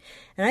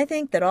 And I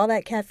think that all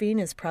that caffeine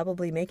is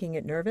probably making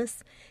it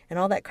nervous, and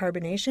all that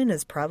carbonation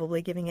is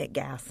probably giving it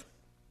gas.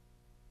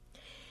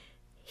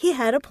 He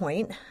had a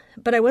point,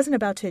 but I wasn't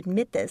about to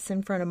admit this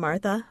in front of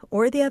Martha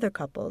or the other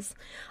couples,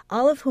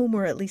 all of whom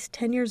were at least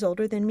 10 years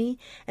older than me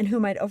and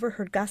whom I'd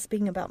overheard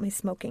gossiping about my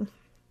smoking.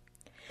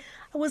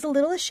 I was a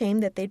little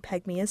ashamed that they'd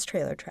pegged me as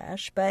trailer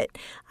trash, but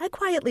I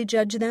quietly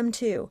judged them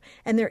too,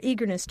 and their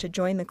eagerness to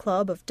join the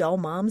club of dull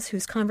moms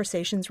whose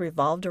conversations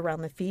revolved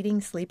around the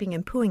feeding, sleeping,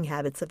 and pooing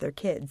habits of their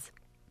kids.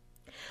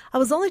 I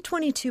was only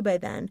 22 by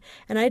then,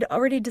 and I'd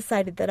already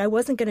decided that I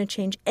wasn't going to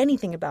change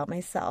anything about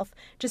myself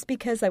just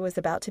because I was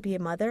about to be a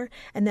mother,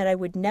 and that I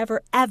would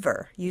never,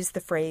 ever use the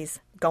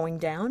phrase "going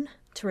down"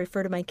 to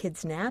refer to my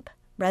kid's nap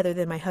rather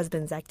than my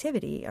husband's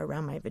activity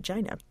around my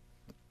vagina.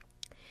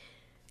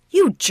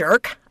 "You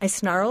jerk!" I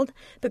snarled,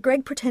 but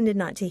Greg pretended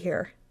not to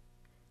hear.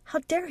 How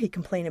dare he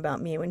complain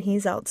about me when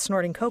he's out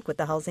snorting coke with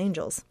the Hells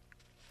Angels?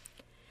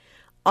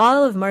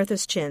 All of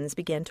Martha's chins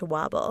began to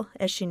wobble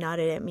as she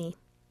nodded at me.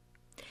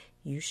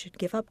 "You should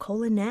give up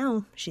colon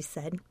now," she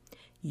said.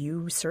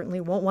 "You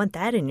certainly won't want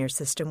that in your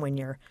system when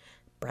you're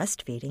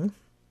breastfeeding."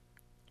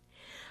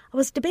 I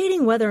was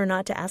debating whether or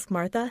not to ask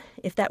Martha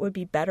if that would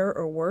be better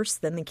or worse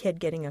than the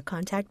kid getting a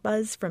contact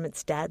buzz from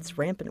its dad's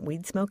rampant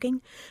weed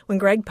smoking, when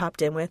Greg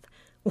popped in with,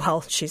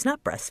 "Well, she's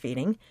not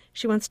breastfeeding.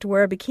 She wants to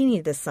wear a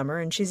bikini this summer,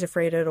 and she's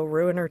afraid it'll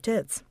ruin her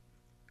tits."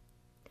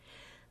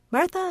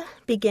 Martha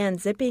began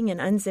zipping and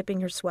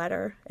unzipping her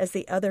sweater as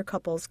the other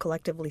couples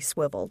collectively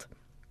swiveled.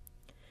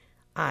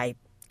 "I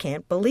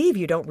can't believe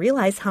you don't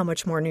realize how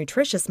much more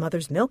nutritious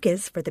mother's milk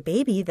is for the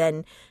baby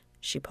than,"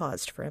 she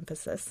paused for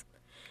emphasis,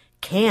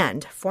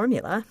 "canned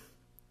formula."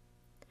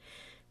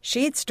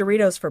 "She eats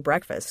Doritos for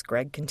breakfast,"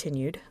 Greg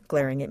continued,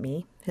 glaring at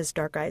me, his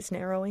dark eyes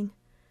narrowing.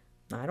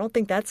 "I don't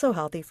think that's so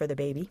healthy for the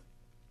baby."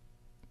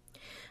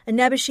 A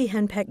nebbishy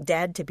henpecked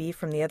dad-to-be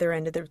from the other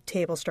end of the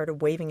table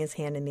started waving his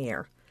hand in the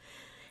air.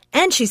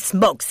 "And she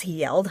smokes," he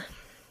yelled.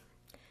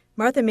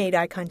 Martha made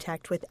eye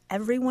contact with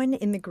everyone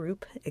in the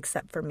group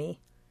except for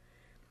me.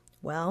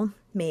 "Well,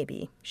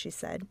 maybe," she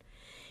said.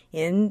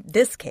 "In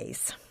this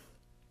case,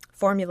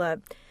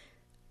 formula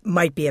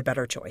might be a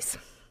better choice."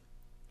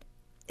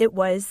 It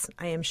was,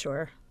 I am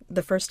sure,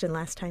 the first and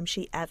last time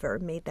she ever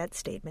made that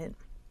statement.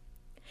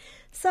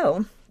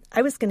 So,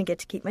 I was going to get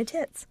to keep my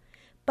tits.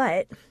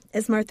 But,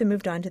 as Martha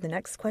moved on to the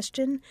next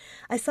question,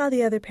 I saw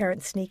the other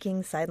parents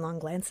sneaking sidelong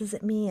glances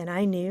at me, and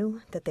I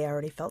knew that they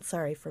already felt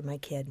sorry for my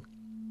kid.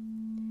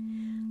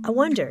 I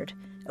wondered,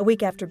 a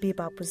week after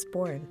Bebop was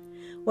born,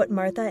 what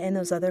Martha and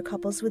those other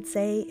couples would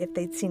say if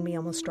they'd seen me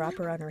almost drop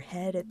her on her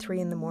head at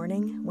 3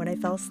 a.m. when I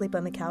fell asleep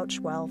on the couch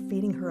while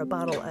feeding her a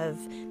bottle of,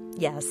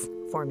 yes,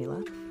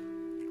 formula.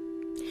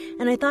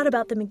 And I thought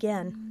about them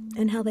again,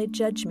 and how they'd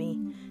judge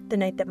me the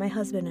night that my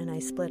husband and I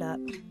split up.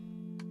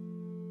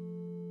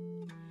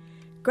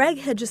 Greg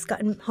had just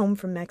gotten home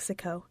from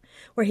Mexico,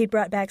 where he'd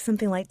brought back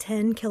something like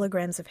 10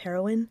 kilograms of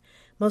heroin,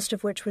 most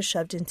of which was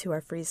shoved into our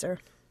freezer.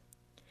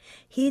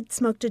 He'd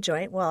smoked a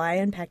joint while I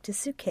unpacked his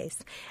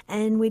suitcase,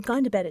 and we'd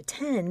gone to bed at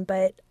 10,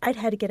 but I'd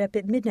had to get up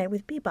at midnight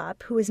with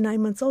Bebop, who was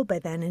 9 months old by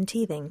then and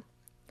teething.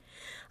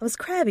 I was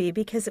crabby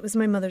because it was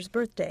my mother's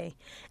birthday,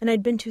 and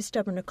I'd been too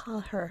stubborn to call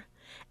her,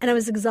 and I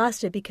was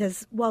exhausted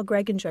because while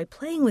Greg enjoyed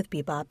playing with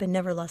Bebop and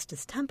never lost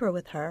his temper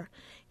with her,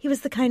 he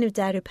was the kind of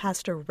dad who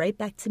passed her right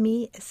back to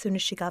me as soon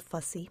as she got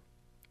fussy.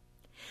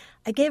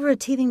 I gave her a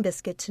teething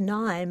biscuit to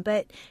gnaw on,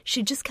 but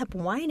she just kept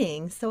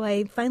whining, so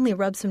I finally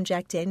rubbed some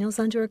Jack Daniels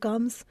under her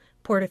gums,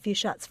 poured a few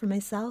shots for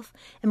myself,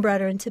 and brought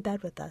her into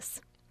bed with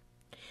us.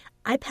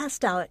 I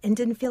passed out and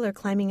didn't feel her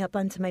climbing up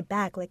onto my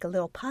back like a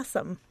little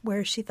possum,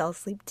 where she fell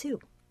asleep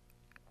too.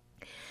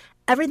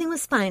 Everything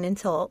was fine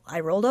until I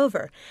rolled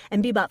over,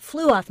 and Bebop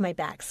flew off my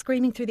back,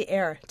 screaming through the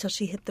air till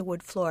she hit the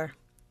wood floor.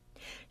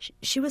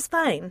 She was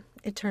fine,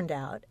 it turned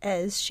out,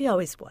 as she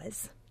always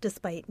was,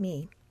 despite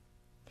me.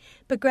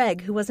 But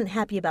Greg, who wasn't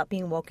happy about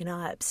being woken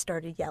up,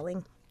 started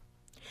yelling.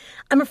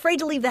 "I'm afraid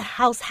to leave the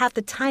house half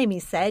the time," he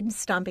said,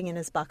 stomping in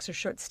his boxer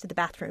shorts to the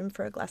bathroom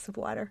for a glass of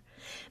water,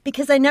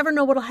 "because I never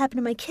know what'll happen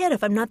to my kid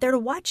if I'm not there to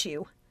watch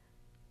you."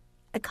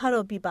 I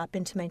cuddled Bebop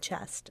into my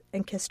chest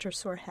and kissed her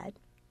sore head.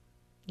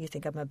 "You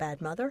think I'm a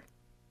bad mother?"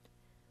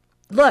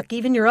 "Look,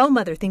 even your own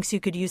mother thinks you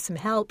could use some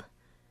help."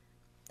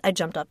 I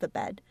jumped off the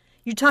bed.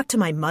 "You talk to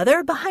my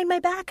mother behind my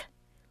back?"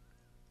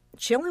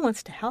 "She only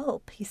wants to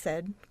help," he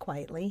said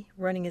quietly,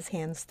 running his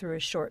hands through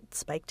his short,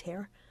 spiked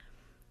hair.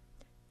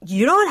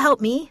 "You don't help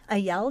me," I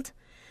yelled.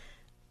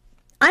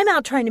 "I'm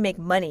out trying to make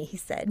money," he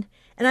said,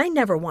 "and I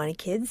never wanted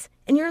kids,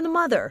 and you're the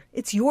mother.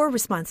 It's your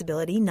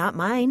responsibility, not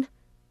mine."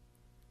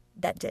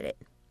 That did it.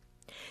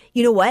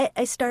 "You know what?"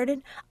 I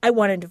started. "I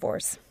want a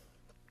divorce."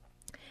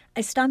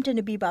 I stomped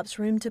into Bebop's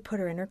room to put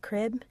her in her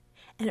crib,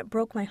 and it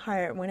broke my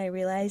heart when I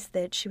realized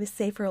that she was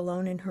safer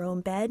alone in her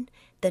own bed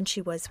than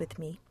she was with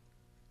me.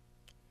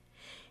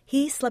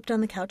 He slept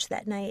on the couch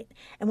that night,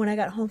 and when I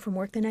got home from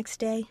work the next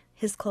day,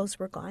 his clothes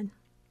were gone.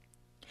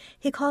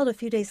 He called a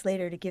few days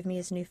later to give me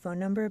his new phone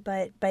number,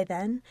 but by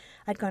then,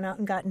 I'd gone out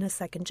and gotten a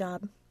second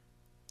job.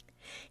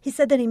 He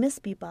said that he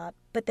missed Bebop,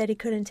 but that he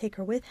couldn't take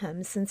her with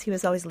him since he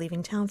was always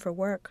leaving town for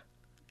work.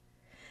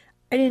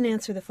 I didn't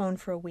answer the phone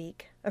for a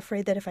week,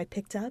 afraid that if I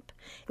picked up,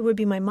 it would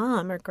be my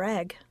mom or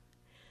Greg.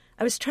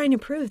 I was trying to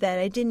prove that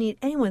I didn't need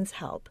anyone's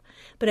help,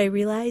 but I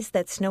realized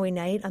that snowy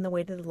night on the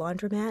way to the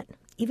laundromat,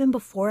 even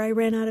before I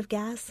ran out of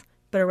gas,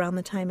 but around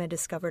the time I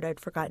discovered I'd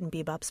forgotten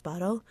Bebop's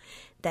bottle,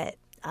 that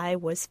I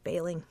was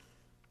failing.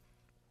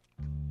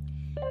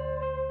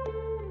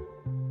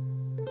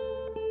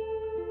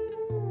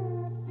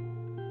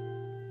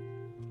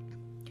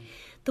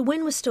 The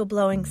wind was still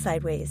blowing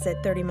sideways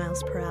at 30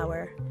 miles per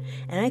hour,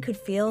 and I could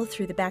feel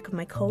through the back of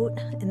my coat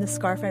and the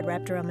scarf I'd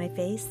wrapped around my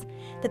face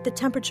that the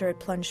temperature had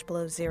plunged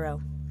below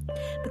zero.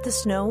 But the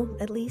snow,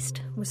 at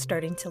least, was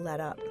starting to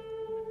let up.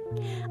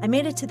 I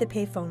made it to the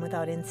payphone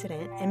without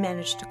incident and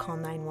managed to call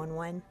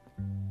 911.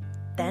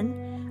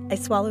 Then, I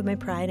swallowed my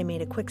pride and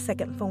made a quick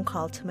second phone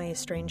call to my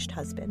estranged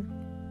husband.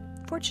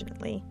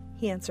 Fortunately,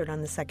 he answered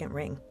on the second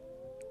ring.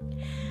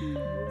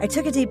 I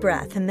took a deep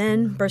breath and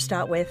then burst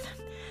out with,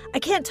 "I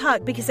can't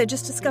talk because I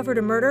just discovered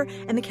a murder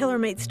and the killer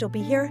might still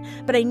be here,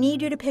 but I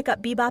need you to pick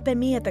up Bebop and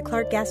me at the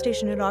Clark gas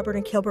station at Auburn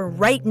and Kilburn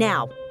right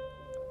now."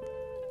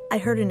 I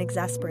heard an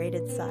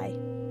exasperated sigh.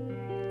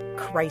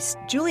 "Christ,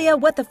 Julia,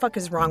 what the fuck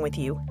is wrong with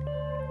you?"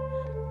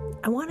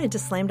 I wanted to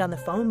slam down the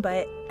phone,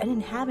 but I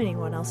didn't have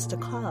anyone else to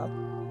call.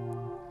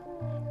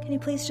 "Can you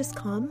please just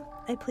come?"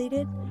 I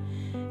pleaded.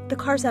 "The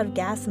car's out of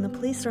gas and the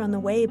police are on the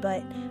way,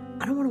 but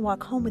I don't want to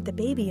walk home with the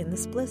baby in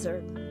this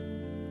blizzard."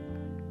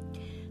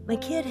 My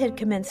kid had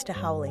commenced to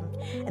howling,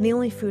 and the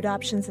only food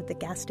options at the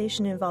gas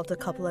station involved a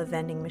couple of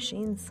vending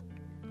machines.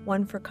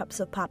 One for cups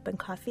of pop and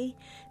coffee,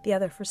 the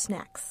other for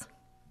snacks.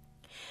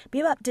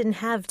 Bebop didn't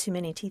have too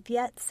many teeth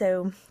yet,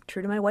 so,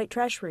 true to my white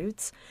trash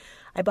roots,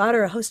 I bought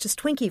her a Hostess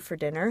Twinkie for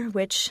dinner,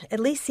 which at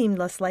least seemed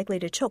less likely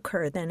to choke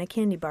her than a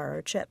candy bar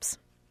or chips.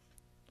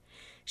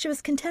 She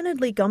was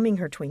contentedly gumming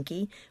her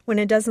Twinkie when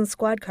a dozen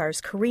squad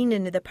cars careened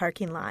into the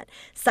parking lot,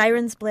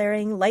 sirens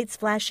blaring, lights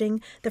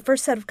flashing, the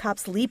first set of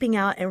cops leaping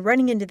out and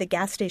running into the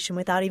gas station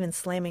without even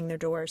slamming their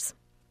doors.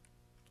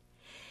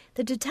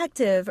 The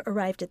detective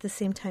arrived at the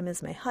same time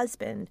as my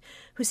husband,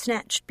 who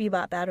snatched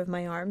Bebop out of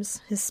my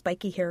arms, his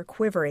spiky hair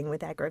quivering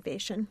with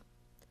aggravation.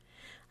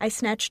 I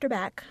snatched her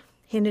back,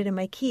 handed him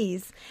my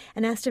keys,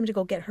 and asked him to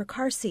go get her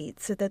car seat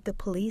so that the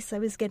police I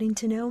was getting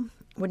to know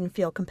wouldn't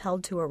feel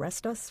compelled to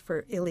arrest us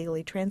for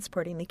illegally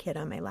transporting the kid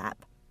on my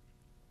lap.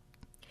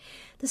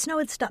 The snow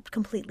had stopped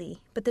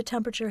completely, but the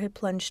temperature had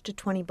plunged to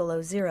 20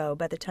 below zero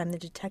by the time the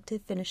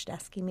detective finished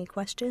asking me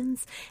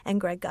questions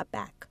and Greg got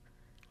back.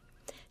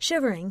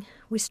 Shivering,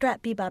 we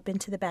strapped Bebop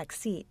into the back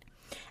seat,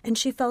 and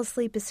she fell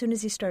asleep as soon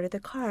as he started the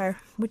car,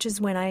 which is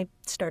when I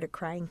started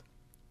crying.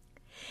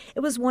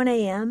 It was 1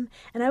 a.m.,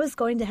 and I was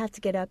going to have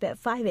to get up at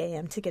 5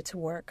 a.m. to get to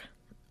work.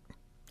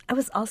 I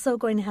was also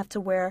going to have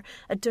to wear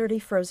a dirty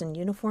frozen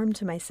uniform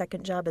to my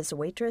second job as a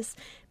waitress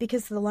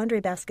because the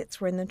laundry baskets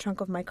were in the trunk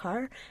of my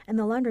car and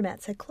the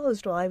laundromats had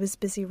closed while I was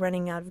busy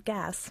running out of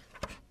gas.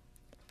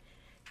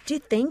 "Do you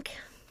think,"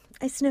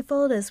 I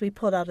sniffled as we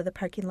pulled out of the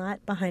parking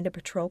lot behind a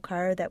patrol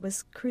car that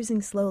was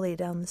cruising slowly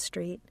down the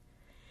street,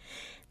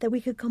 "that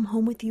we could come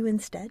home with you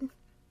instead?"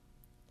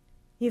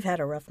 "You've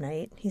had a rough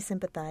night," he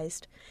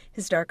sympathized,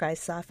 his dark eyes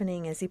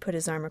softening as he put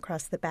his arm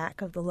across the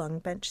back of the long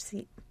bench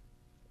seat.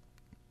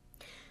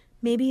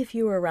 "Maybe if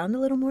you were around a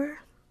little more,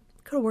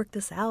 could have worked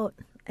this out,"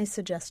 I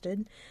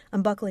suggested,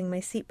 unbuckling my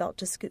seatbelt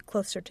to scoot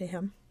closer to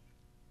him.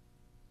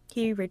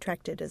 He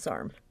retracted his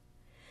arm.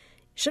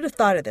 "Should have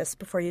thought of this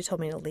before you told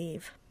me to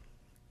leave."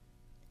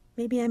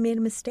 "Maybe I made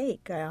a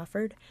mistake," I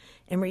offered,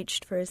 and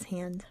reached for his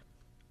hand.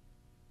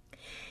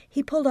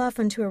 He pulled off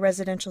onto a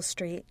residential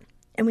street,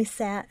 and we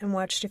sat and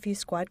watched a few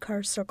squad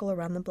cars circle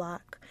around the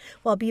block,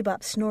 while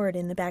Bebop snored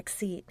in the back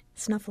seat,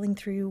 snuffling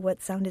through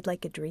what sounded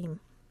like a dream.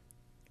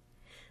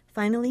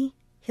 Finally,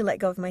 he let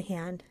go of my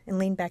hand and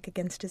leaned back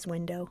against his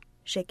window,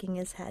 shaking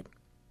his head.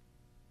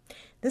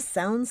 "This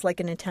sounds like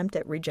an attempt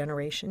at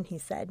regeneration," he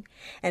said.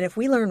 "And if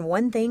we learn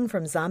one thing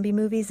from zombie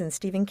movies and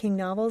Stephen King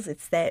novels,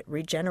 it's that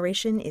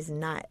regeneration is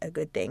not a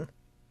good thing."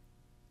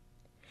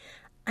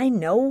 I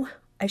know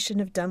I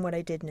shouldn't have done what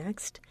I did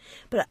next,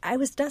 but I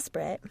was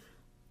desperate.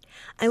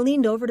 I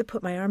leaned over to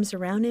put my arms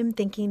around him,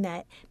 thinking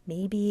that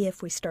maybe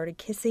if we started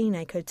kissing,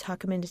 I could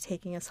talk him into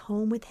taking us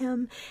home with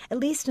him, at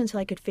least until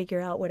I could figure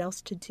out what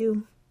else to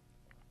do.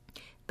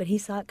 But he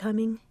saw it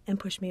coming and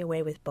pushed me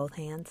away with both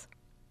hands.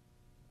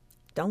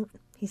 "Don't,"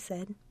 he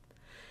said.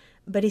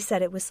 But he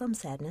said it with some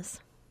sadness.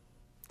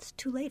 "It's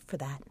too late for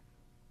that."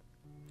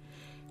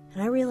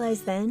 And I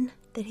realized then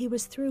that he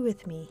was through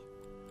with me.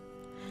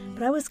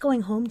 But I was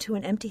going home to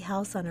an empty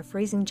house on a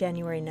freezing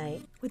January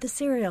night with a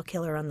serial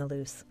killer on the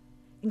loose.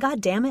 And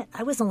God damn it,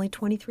 I was only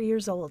 23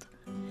 years old.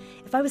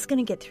 If I was going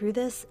to get through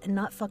this and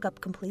not fuck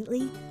up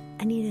completely,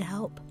 I needed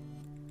help.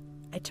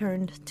 I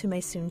turned to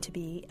my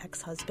soon-to-be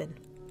ex-husband.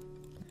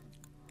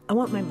 "I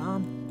want my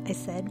mom," I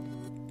said.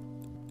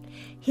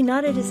 He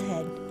nodded his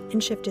head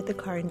and shifted the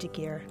car into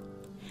gear.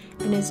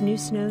 And as new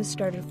snow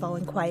started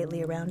falling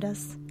quietly around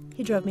us,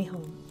 he drove me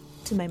home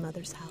to my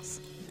mother's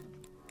house.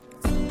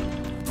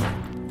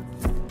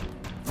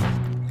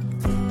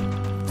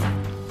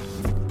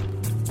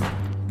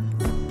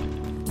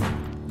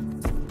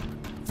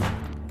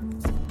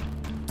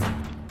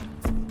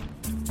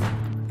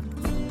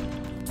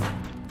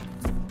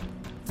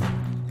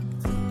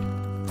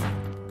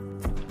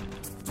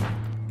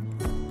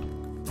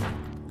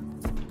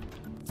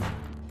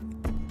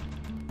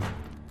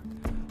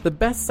 The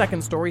best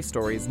second story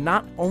stories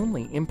not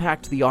only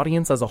impact the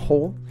audience as a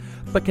whole,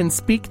 but can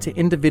speak to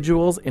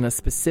individuals in a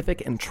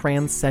specific and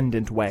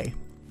transcendent way.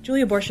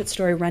 Julia Borchett's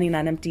story, Running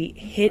on Empty,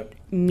 hit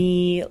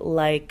me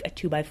like a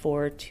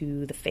 2x4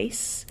 to the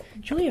face.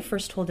 Julia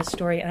first told this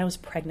story, and I was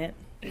pregnant.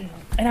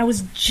 And I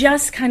was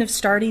just kind of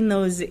starting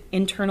those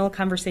internal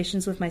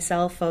conversations with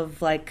myself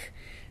of, like,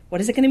 what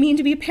is it going to mean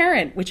to be a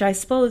parent? Which I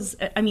suppose,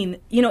 I mean,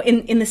 you know,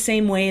 in the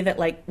same way that,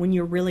 like, when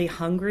you're really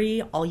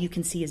hungry, all you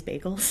can see is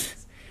bagels.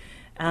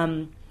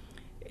 When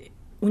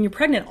you're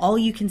pregnant, all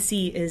you can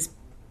see is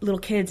little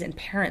kids and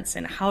parents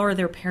and how are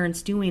their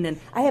parents doing. And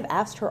I have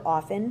asked her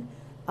often,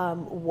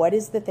 what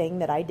is the thing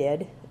that I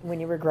did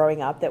when you were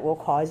growing up that will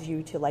cause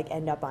you to like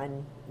end up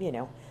on,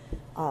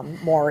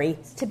 Maury?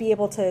 To be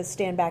able to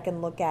stand back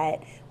and look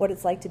at what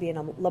it's like to be in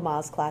a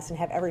Lamaze class and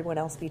have everyone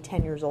else be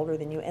 10 years older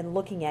than you and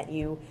looking at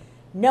you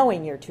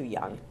knowing you're too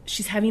young.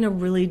 She's having a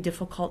really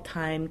difficult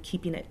time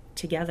keeping it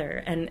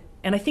together. And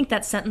I think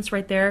that sentence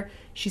right there,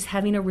 she's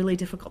having a really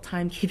difficult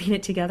time keeping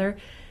it together,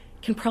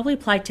 can probably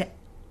apply to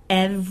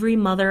every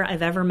mother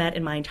I've ever met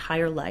in my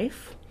entire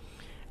life.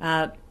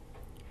 And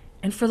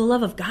for the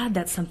love of God,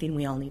 that's something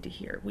we all need to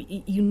hear.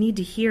 You need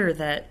to hear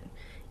that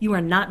you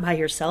are not by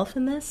yourself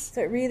in this.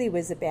 So it really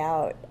was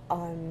about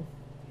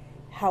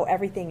how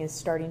everything is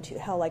starting to,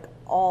 how like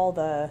all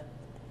the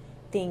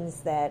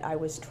things that I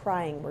was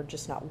trying were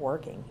just not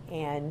working.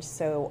 And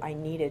so I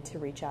needed to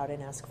reach out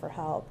and ask for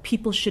help.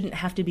 People shouldn't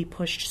have to be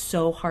pushed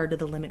so hard to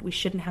the limit. We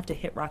shouldn't have to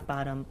hit rock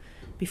bottom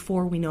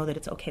before we know that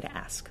it's okay to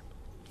ask.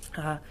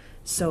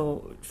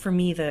 So for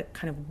me, the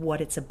kind of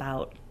what it's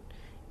about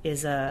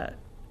is an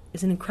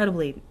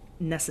incredibly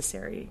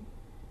necessary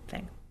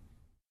thing.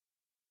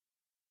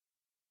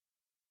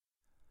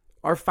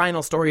 Our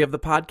final story of the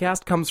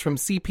podcast comes from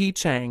CP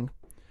Chang.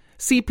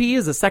 CP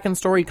is a Second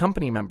Story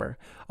company member.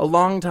 A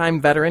longtime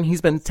veteran,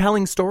 he's been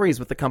telling stories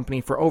with the company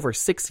for over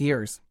 6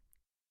 years.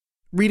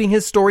 Reading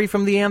his story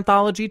from the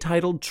anthology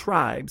titled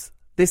Tribes,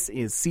 this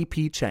is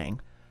CP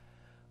Chang.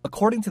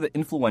 According to the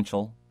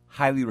influential,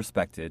 highly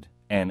respected,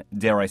 and,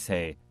 dare I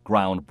say,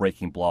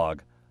 groundbreaking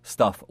blog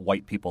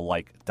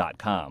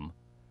StuffWhitePeopleLike.com,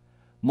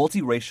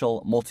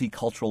 multiracial,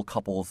 multicultural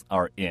couples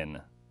are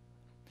in.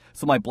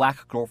 So my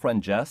black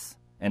girlfriend Jess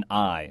and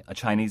I, a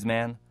Chinese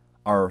man,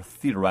 are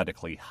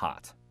theoretically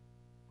hot.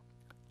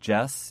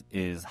 Jess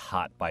is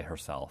hot by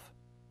herself.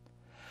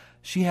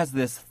 She has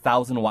this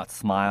 1,000-watt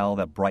smile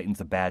that brightens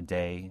a bad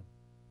day.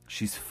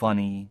 She's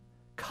funny,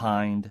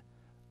 kind,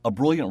 a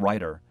brilliant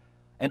writer,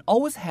 and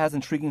always has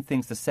intriguing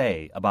things to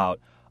say about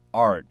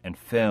art and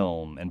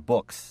film and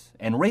books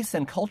and race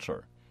and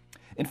culture.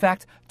 In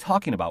fact,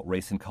 talking about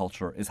race and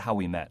culture is how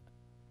we met.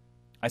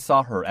 I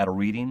saw her at a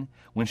reading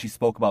when she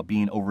spoke about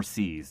being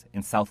overseas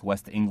in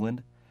southwest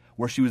England,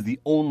 where she was the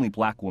only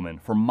black woman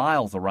for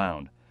miles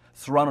around,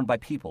 surrounded by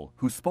people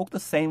who spoke the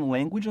same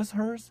language as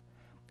hers,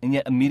 and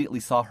yet immediately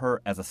saw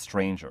her as a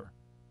stranger.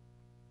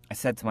 I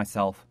said to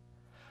myself,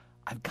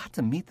 I've got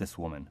to meet this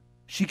woman.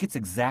 She gets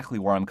exactly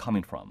where I'm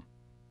coming from,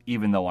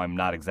 even though I'm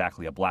not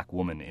exactly a black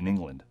woman in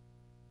England.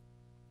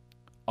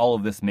 All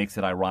of this makes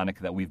it ironic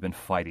that we've been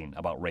fighting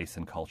about race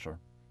and culture.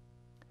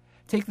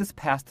 Take this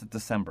past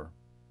December.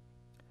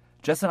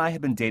 Jess and I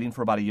had been dating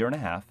for about a year and a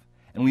half,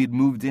 and we had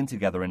moved in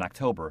together in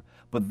October,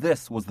 but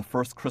this was the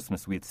first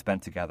Christmas we had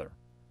spent together.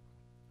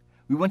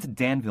 We went to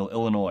Danville,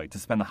 Illinois to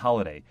spend the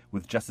holiday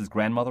with Jess's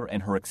grandmother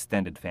and her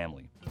extended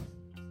family.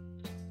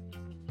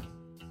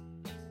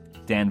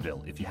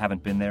 Danville, if you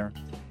haven't been there,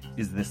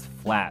 is this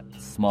flat,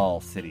 small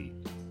city,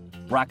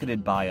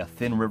 bracketed by a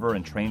thin river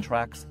and train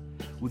tracks,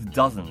 with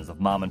dozens of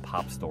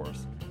mom-and-pop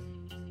stores.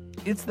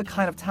 It's the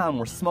kind of town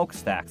where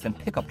smokestacks and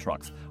pickup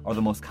trucks are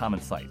the most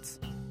common sights.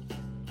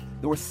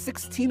 There were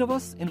 16 of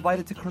us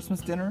invited to Christmas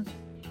dinner,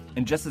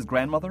 and Jess's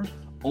grandmother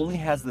only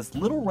has this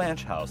little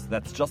ranch house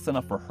that's just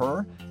enough for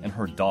her and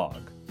her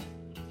dog.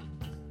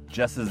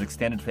 Jess's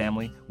extended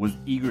family was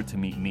eager to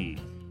meet me,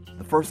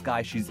 the first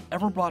guy she's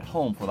ever brought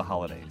home for the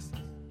holidays.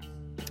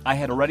 I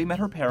had already met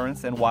her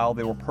parents, and while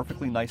they were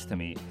perfectly nice to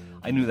me,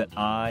 I knew that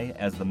I,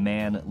 as the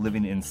man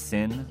living in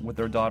sin with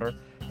their daughter,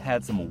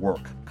 had some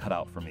work cut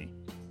out for me.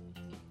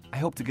 I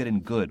hoped to get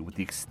in good with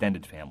the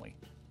extended family.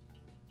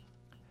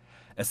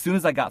 As soon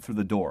as I got through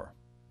the door,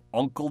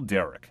 Uncle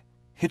Derek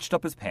hitched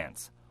up his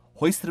pants,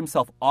 hoisted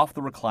himself off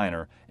the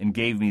recliner, and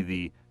gave me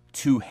the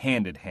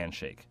two-handed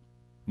handshake.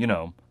 You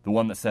know, the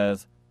one that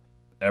says,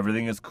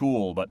 everything is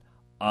cool, but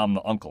I'm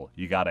the uncle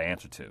you gotta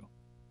answer to.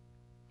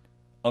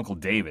 Uncle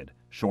David,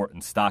 short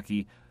and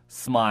stocky,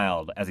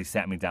 smiled as he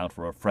sat me down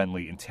for a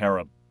friendly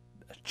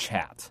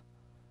chat.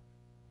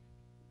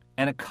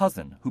 And a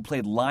cousin who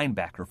played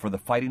linebacker for the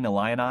Fighting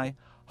Illini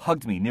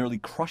hugged me, nearly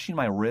crushing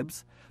my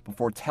ribs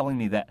before telling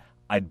me that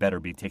I'd better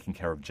be taking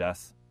care of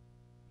Jess.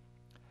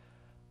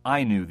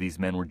 I knew these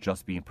men were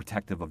just being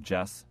protective of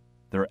Jess,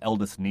 their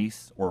eldest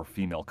niece or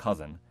female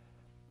cousin,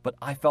 but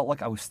I felt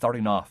like I was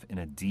starting off in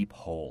a deep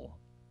hole.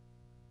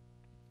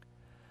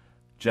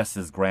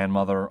 Jess's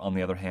grandmother, on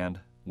the other hand,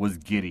 was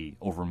giddy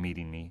over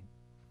meeting me.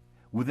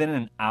 Within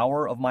an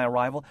hour of my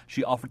arrival,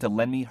 she offered to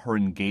lend me her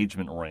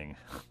engagement ring.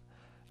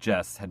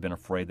 Jess had been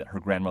afraid that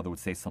her grandmother would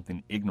say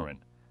something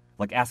ignorant,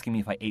 like asking me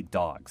if I ate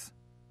dogs.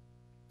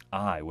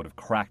 I would have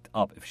cracked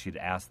up if she'd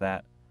asked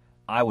that.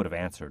 I would have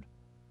answered,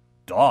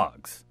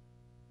 dogs?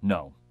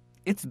 No,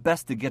 it's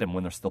best to get them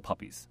when they're still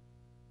puppies.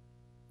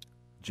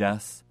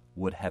 Jess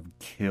would have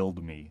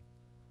killed me.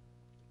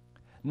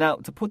 Now,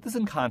 to put this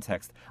in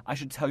context, I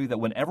should tell you that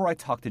whenever I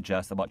talk to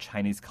Jess about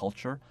Chinese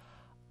culture,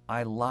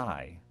 I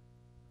lie.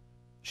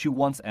 She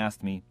once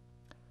asked me,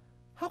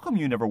 how come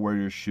you never wear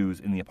your shoes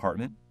in the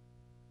apartment?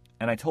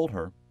 And I told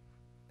her,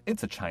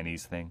 it's a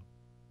Chinese thing.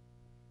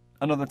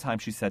 Another time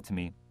she said to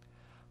me,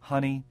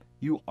 honey,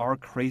 you are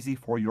crazy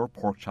for your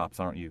pork chops,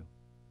 aren't you?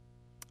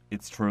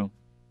 It's true.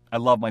 I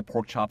love my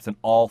pork chops and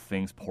all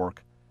things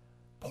pork.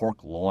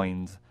 Pork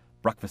loins,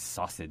 breakfast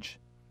sausage,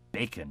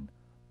 bacon,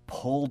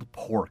 pulled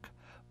pork,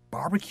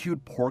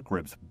 barbecued pork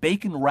ribs,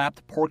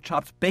 bacon-wrapped pork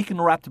chops,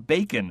 bacon-wrapped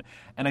bacon.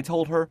 And I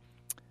told her,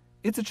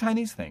 it's a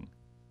Chinese thing.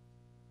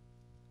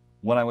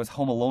 When I was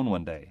home alone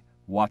one day,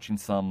 watching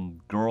some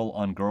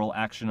girl-on-girl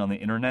action on the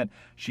internet,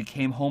 she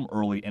came home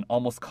early and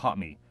almost caught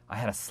me. I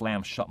had to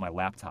slam shut my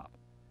laptop.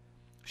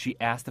 She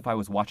asked if I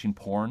was watching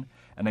porn,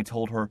 and I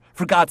told her,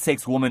 for God's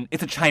sakes, woman,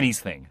 it's a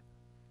Chinese thing.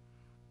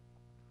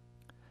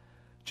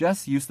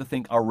 Jess used to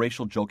think our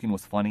racial joking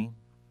was funny,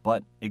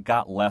 but it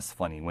got less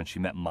funny when she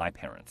met my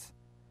parents.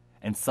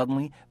 And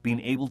suddenly, being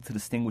able to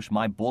distinguish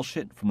my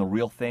bullshit from the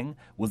real thing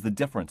was the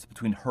difference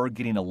between her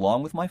getting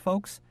along with my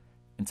folks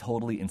and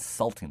totally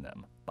insulting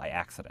them by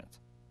accident.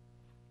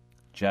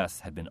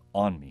 Jess had been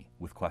on me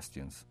with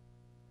questions.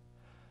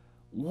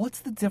 What's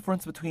the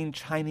difference between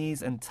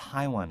Chinese and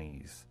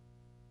Taiwanese?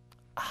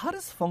 How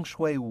does feng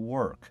shui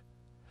work?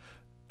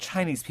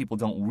 Chinese people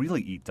don't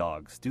really eat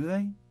dogs, do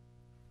they?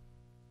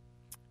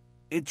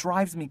 It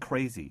drives me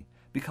crazy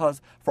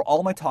because for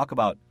all my talk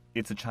about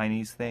it's a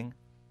Chinese thing,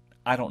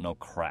 I don't know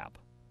crap.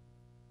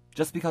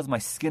 Just because my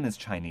skin is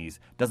Chinese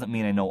doesn't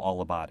mean I know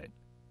all about it.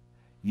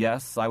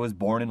 Yes, I was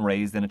born and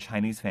raised in a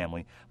Chinese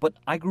family, but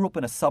I grew up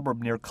in a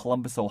suburb near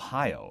Columbus,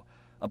 Ohio,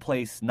 a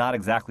place not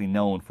exactly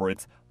known for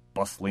its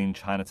bustling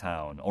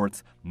Chinatown or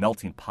its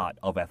melting pot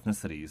of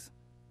ethnicities.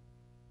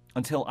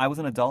 Until I was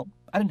an adult,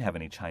 I didn't have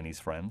any Chinese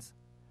friends.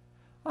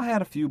 I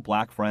had a few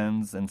black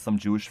friends and some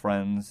Jewish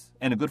friends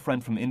and a good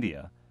friend from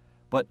India,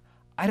 but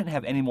I didn't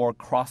have any more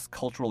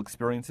cross-cultural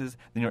experiences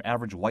than your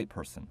average white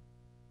person.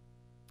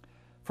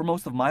 For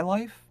most of my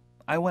life,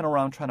 I went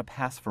around trying to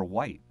pass for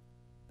white,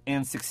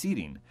 and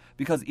succeeding,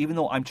 because even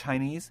though I'm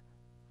Chinese,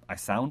 I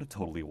sound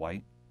totally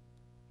white.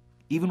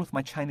 Even with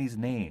my Chinese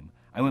name,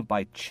 I went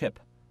by Chip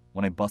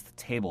when I busted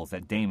tables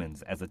at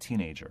Damon's as a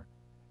teenager.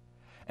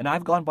 And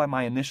I've gone by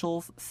my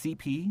initials,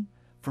 CP,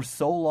 for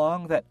so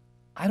long that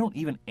I don't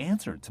even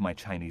answer to my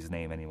Chinese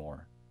name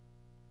anymore.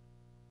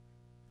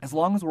 As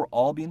long as we're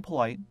all being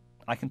polite,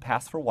 I can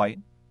pass for white,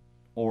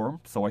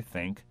 or so I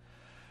think.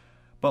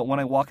 But when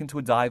I walk into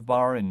a dive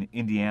bar in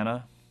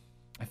Indiana,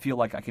 I feel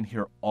like I can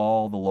hear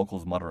all the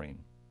locals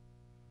muttering,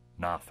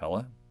 "Nah,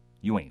 fella,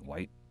 you ain't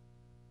white."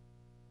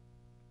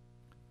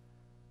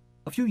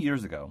 A few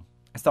years ago,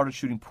 I started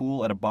shooting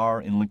pool at a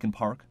bar in Lincoln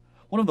Park,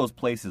 one of those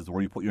places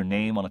where you put your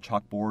name on a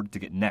chalkboard to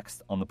get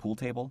next on the pool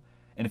table,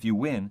 and if you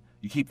win,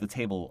 you keep the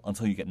table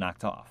until you get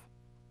knocked off.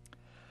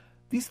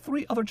 These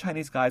 3 other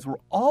Chinese guys were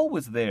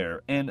always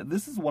there, and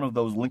this is one of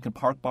those Lincoln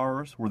Park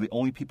bars where the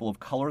only people of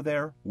color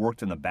there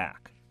worked in the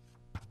back.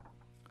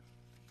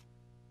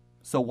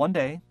 So one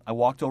day, I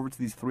walked over to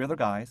these 3 other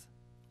guys,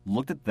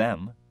 looked at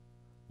them,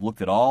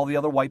 looked at all the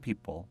other white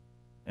people,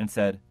 and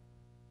said,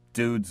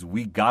 "Dudes,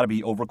 we gotta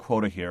be over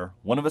quota here.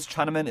 One of us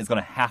Chinamen is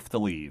gonna have to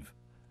leave."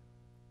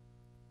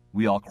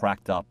 We all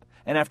cracked up,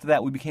 and after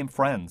that we became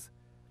friends.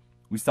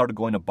 We started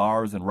going to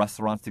bars and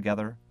restaurants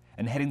together,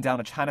 and heading down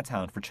to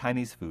Chinatown for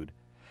Chinese food.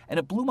 And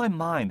it blew my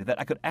mind that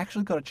I could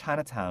actually go to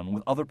Chinatown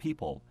with other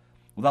people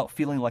without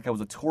feeling like I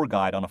was a tour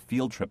guide on a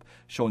field trip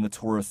showing the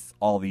tourists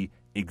all the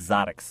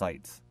exotic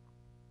sights.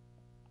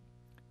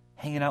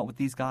 Hanging out with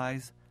these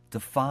guys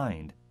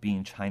defined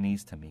being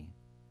Chinese to me.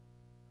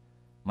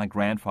 My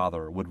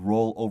grandfather would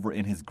roll over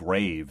in his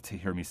grave to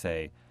hear me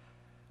say,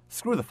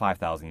 "Screw the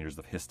 5,000 years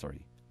of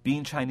history.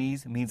 Being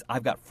Chinese means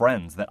I've got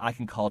friends that I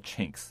can call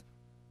chinks."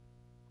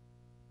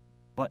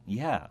 But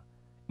yeah,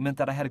 it meant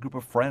that I had a group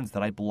of friends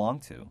that I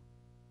belonged to.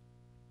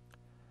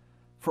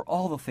 For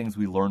all the things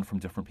we learn from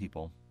different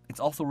people, it's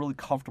also really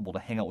comfortable to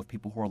hang out with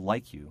people who are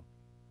like you.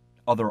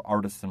 Other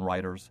artists and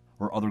writers,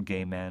 or other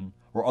gay men,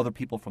 or other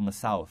people from the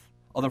South,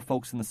 other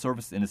folks in the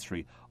service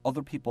industry,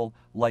 other people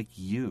like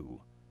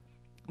you.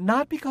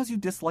 Not because you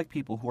dislike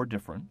people who are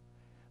different,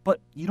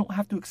 but you don't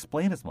have to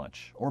explain as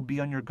much or be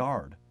on your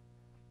guard.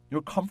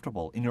 You're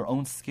comfortable in your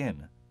own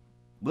skin,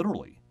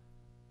 literally.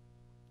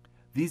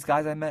 These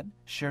guys I met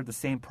shared the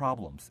same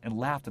problems and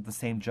laughed at the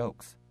same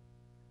jokes.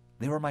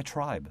 They were my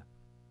tribe.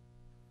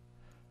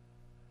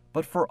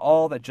 But for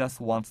all that Jess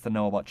wants to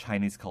know about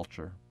Chinese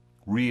culture,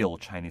 real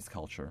Chinese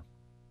culture,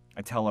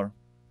 I tell her,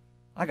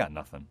 I got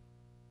nothing.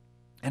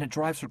 And it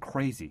drives her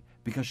crazy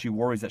because she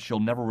worries that she'll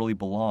never really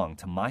belong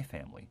to my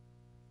family.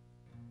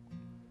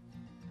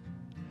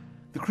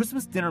 The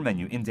Christmas dinner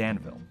menu in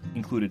Danville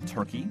included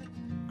turkey,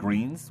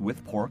 greens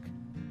with pork,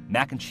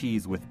 mac and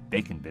cheese with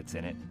bacon bits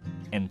in it,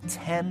 and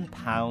 10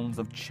 pounds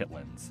of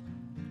chitlins.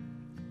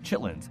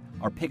 Chitlins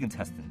are pig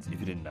intestines, if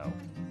you didn't know.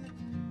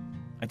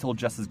 I told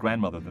Jess's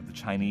grandmother that the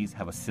Chinese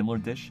have a similar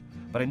dish,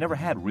 but I never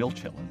had real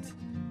chitlins.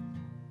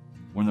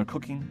 When they're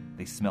cooking,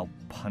 they smell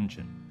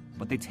pungent,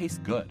 but they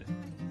taste good.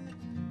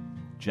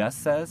 Jess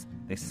says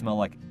they smell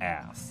like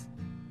ass.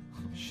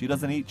 She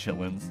doesn't eat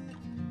chitlins.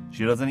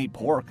 She doesn't eat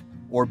pork,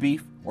 or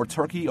beef, or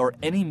turkey, or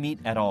any meat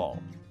at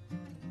all.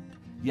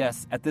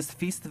 Yes, at this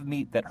feast of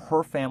meat that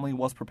her family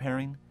was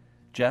preparing,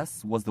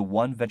 Jess was the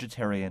one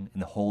vegetarian in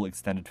the whole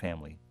extended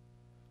family.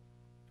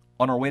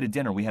 On our way to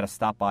dinner, we had to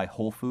stop by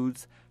Whole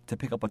Foods to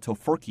pick up a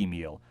tofurkey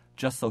meal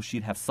just so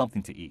she'd have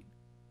something to eat.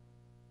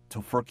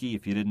 Tofurkey,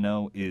 if you didn't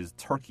know, is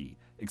turkey,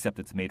 except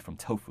it's made from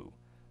tofu.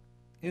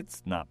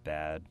 It's not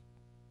bad,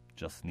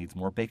 just needs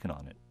more bacon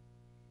on it.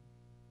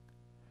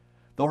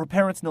 Though her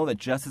parents know that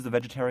Jess is a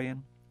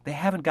vegetarian, they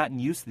haven't gotten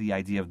used to the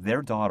idea of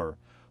their daughter,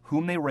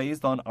 whom they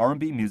raised on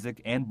R&B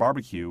music and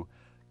barbecue,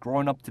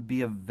 growing up to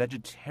be a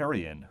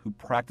vegetarian who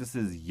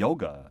practices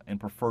yoga and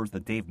prefers the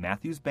Dave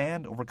Matthews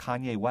Band over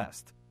Kanye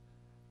West.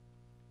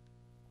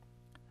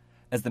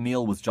 As the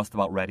meal was just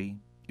about ready,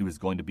 it was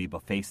going to be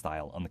buffet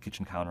style on the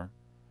kitchen counter,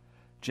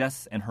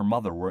 Jess and her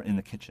mother were in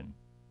the kitchen.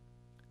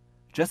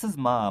 Jess's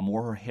mom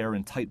wore her hair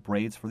in tight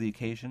braids for the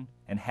occasion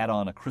and had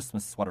on a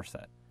Christmas sweater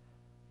set.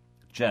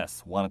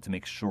 Jess wanted to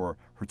make sure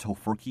her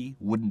tofurkey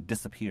wouldn't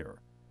disappear,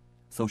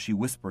 so she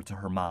whispered to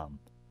her mom,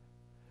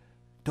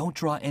 "Don't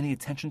draw any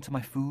attention to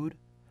my food,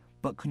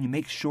 but can you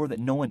make sure that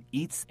no one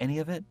eats any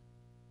of it?"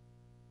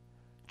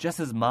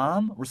 Jess's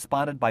mom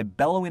responded by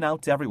bellowing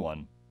out to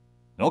everyone,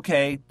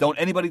 "Okay, don't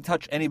anybody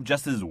touch any of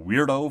Jess's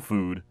weirdo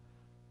food."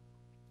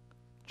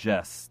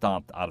 Jess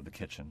stomped out of the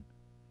kitchen,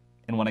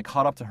 and when I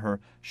caught up to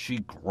her, she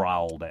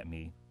growled at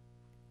me.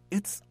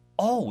 "It's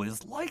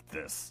always like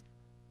this."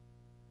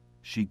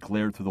 She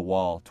glared through the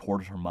wall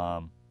toward her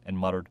mom and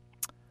muttered,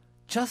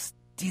 "Just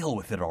deal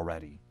with it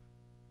already."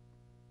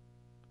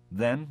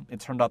 Then it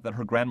turned out that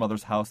her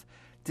grandmother's house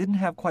didn't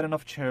have quite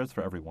enough chairs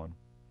for everyone.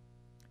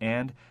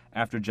 And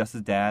after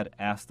Jess's dad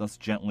asked us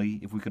gently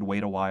if we could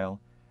wait a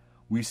while,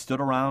 we stood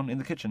around in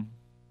the kitchen,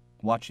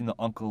 watching the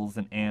uncles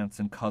and aunts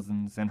and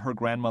cousins and her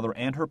grandmother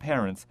and her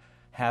parents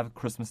have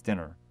Christmas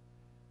dinner,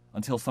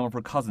 until some of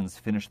her cousins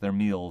finished their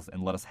meals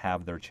and let us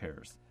have their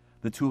chairs.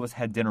 The two of us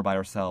had dinner by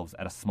ourselves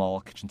at a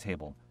small kitchen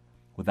table,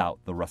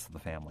 without the rest of the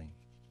family.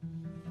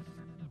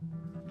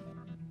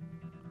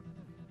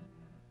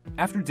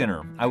 After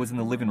dinner, I was in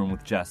the living room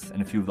with Jess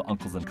and a few of the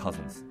uncles and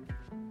cousins.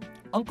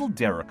 Uncle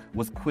Derek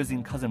was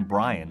quizzing Cousin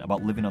Brian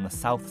about living on the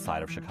south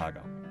side of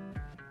Chicago.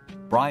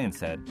 Brian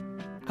said,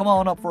 "Come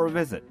on up for a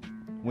visit.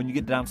 When you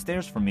get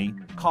downstairs from me,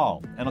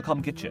 call, and I'll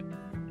come get you."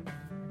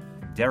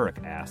 Derek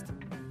asked,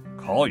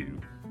 "Call you?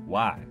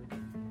 Why?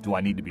 Do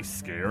I need to be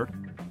scared?"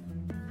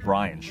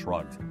 Brian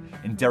shrugged,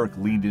 and Derek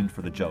leaned in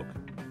for the joke.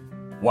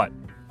 "What?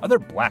 Are there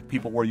black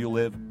people where you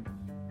live?"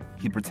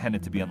 He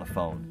pretended to be on the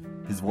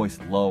phone, his voice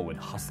low and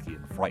husky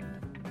and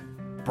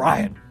frightened.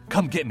 "Brian,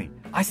 come get me.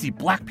 I see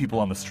black people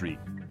on the street."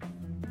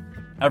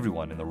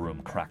 Everyone in the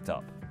room cracked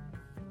up.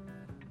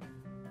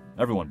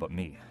 Everyone but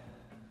me.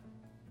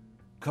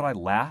 Could I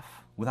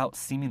laugh without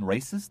seeming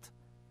racist?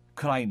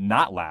 Could I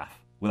not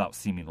laugh without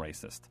seeming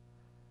racist?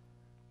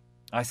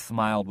 I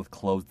smiled with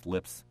closed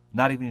lips,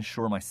 not even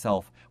sure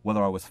myself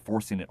whether I was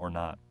forcing it or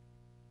not.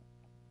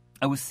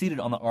 I was seated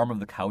on the arm of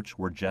the couch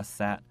where Jess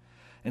sat,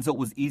 and so it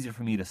was easier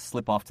for me to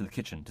slip off to the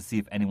kitchen to see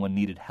if anyone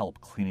needed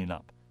help cleaning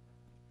up.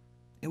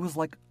 It was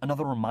like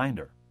another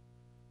reminder.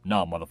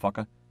 "No,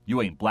 motherfucker,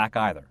 you ain't black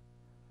either.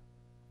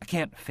 I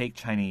can't fake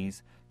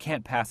Chinese,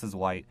 can't pass as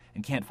white,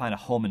 and can't find a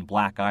home in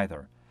black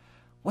either.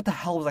 What the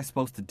hell was I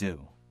supposed to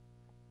do?"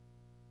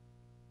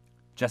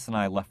 Jess and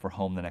I left for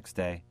home the next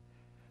day.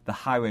 The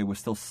highway was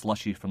still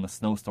slushy from the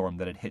snowstorm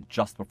that had hit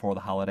just before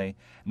the holiday,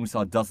 and we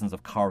saw dozens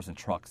of cars and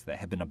trucks that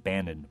had been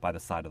abandoned by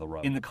the side of the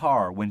road. In the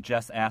car, when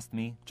Jess asked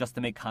me, just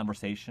to make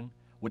conversation,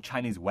 what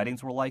Chinese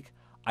weddings were like,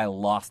 I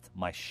lost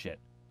my shit.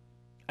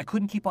 I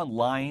couldn't keep on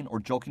lying or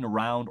joking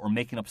around or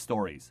making up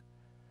stories.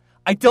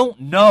 "I don't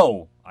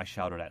know," I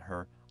shouted at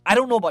her. "I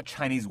don't know about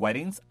Chinese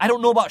weddings. I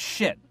don't know about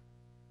shit."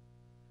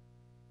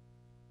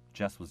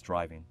 Jess was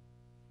driving,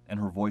 and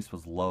her voice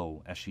was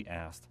low as she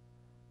asked,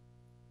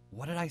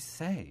 "What did I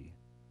say?"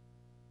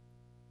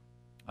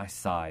 I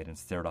sighed and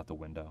stared out the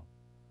window.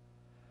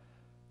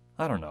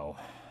 "I don't know.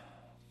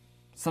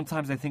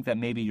 Sometimes I think that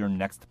maybe your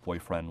next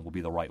boyfriend will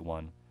be the right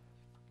one,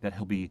 that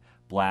he'll be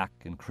black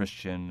and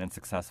Christian and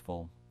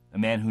successful, a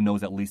man who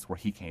knows at least where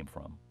he came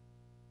from."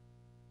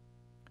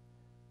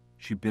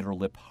 She bit her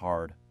lip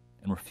hard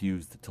and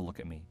refused to look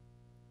at me.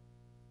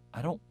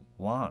 "I don't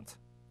want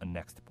a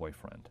next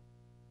boyfriend."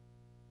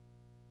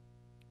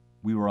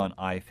 We were on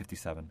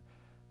I-57,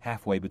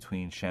 halfway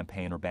between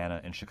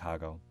Champaign-Urbana and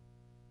Chicago.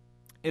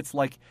 It's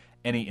like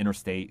any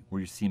interstate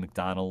where you see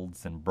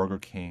McDonald's and Burger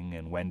King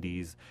and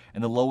Wendy's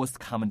and the lowest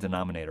common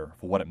denominator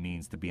for what it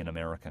means to be an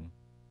American.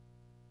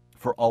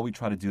 For all we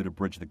try to do to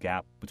bridge the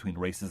gap between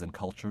races and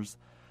cultures,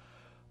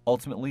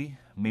 ultimately,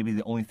 maybe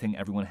the only thing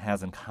everyone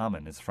has in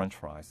common is French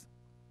fries.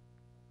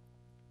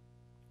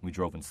 We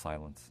drove in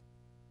silence.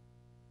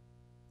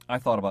 I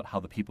thought about how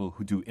the people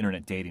who do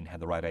internet dating had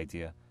the right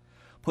idea.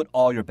 Put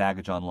all your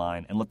baggage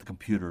online and let the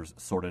computers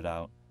sort it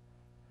out.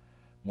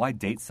 Why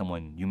date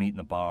someone you meet in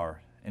the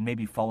bar and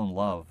maybe fall in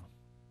love,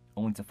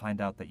 only to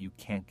find out that you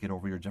can't get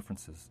over your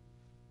differences?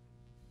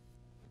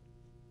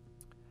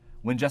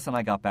 When Jess and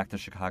I got back to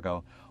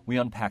Chicago, we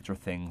unpacked our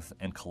things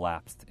and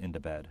collapsed into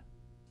bed.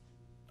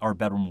 Our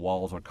bedroom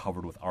walls are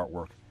covered with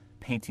artwork,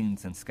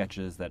 paintings and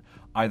sketches that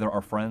either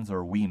our friends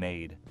or we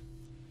made.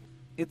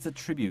 It's a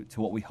tribute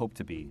to what we hope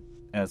to be,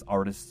 as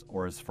artists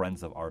or as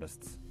friends of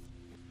artists.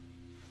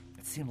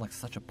 It seemed like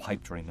such a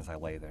pipe dream as I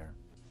lay there.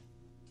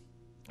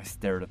 I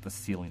stared at the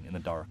ceiling in the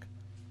dark.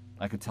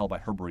 I could tell by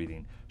her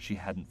breathing she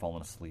hadn't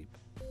fallen asleep.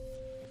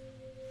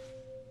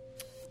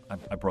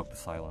 I broke the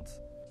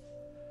silence.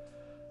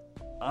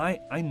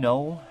 I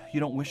know you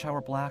don't wish I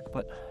were black,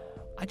 but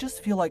I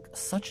just feel like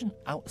such an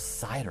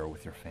outsider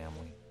with your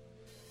family.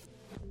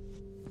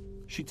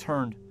 She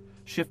turned,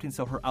 shifting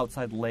so her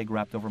outside leg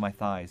wrapped over my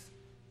thighs,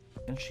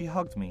 and she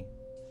hugged me.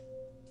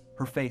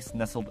 Her face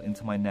nestled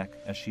into my neck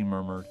as she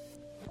murmured,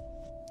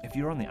 "If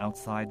you're on the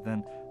outside,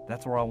 then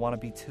that's where I want to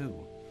be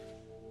too.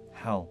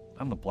 Hell,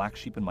 I'm the black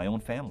sheep in my own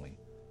family."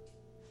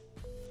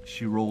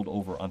 She rolled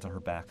over onto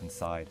her back and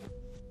sighed.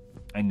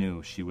 I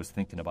knew she was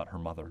thinking about her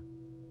mother.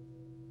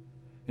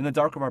 In the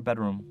dark of our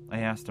bedroom, I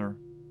asked her,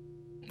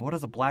 "What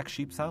does a black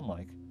sheep sound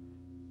like?"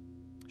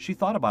 She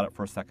thought about it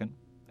for a second,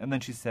 and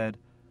then she said,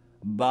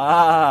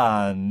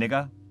 "Bah,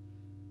 nigga."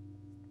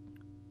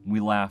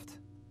 We laughed,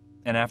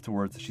 and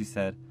afterwards she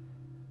said,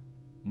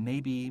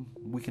 "Maybe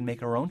we can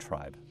make our own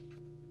tribe."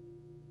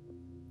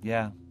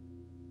 Yeah,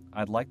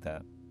 I'd like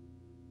that.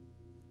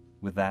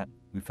 With that,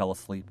 we fell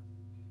asleep,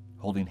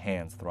 holding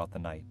hands throughout the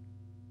night.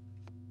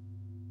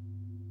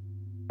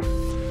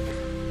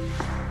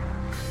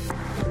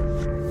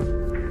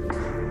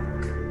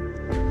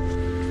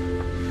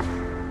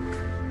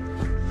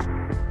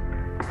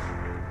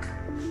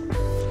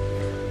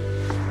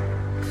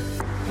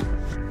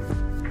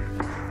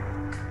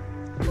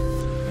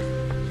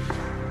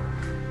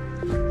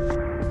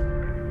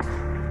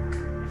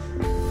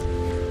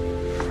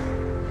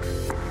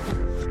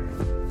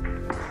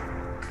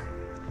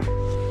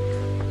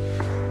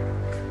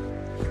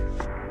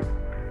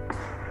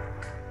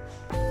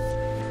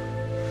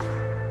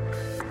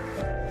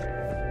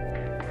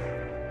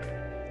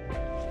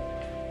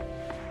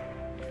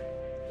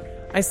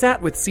 I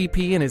sat with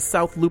CP in his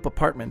South Loop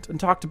apartment and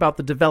talked about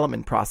the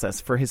development process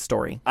for his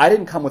story. I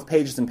didn't come with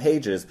pages and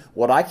pages.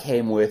 What I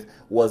came with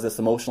was this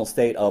emotional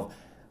state of,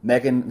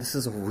 Megan, this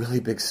is a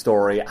really big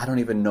story. I don't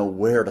even know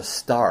where to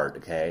start,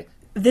 okay?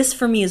 This,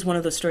 for me, is one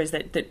of those stories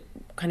that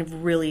kind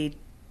of really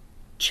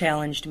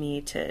challenged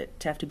me to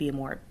have to be a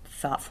more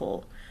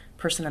thoughtful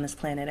person on this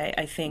planet.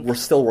 I think we're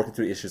still working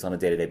through issues on a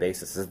day-to-day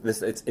basis.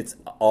 It's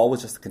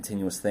always just a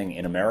continuous thing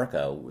in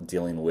America,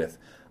 dealing with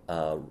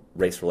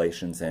race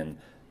relations and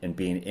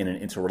being in an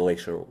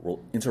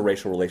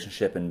interracial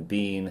relationship and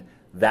being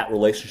that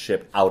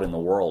relationship out in the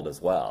world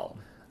as well.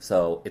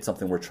 So it's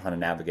something we're trying to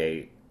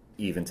navigate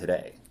even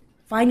today.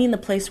 Finding the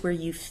place where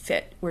you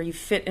fit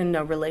in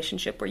a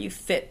relationship, where you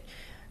fit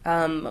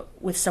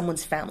with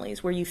someone's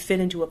families, where you fit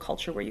into a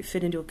culture, where you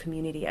fit into a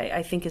community,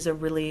 I think is a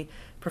really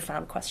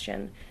profound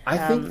question. I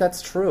think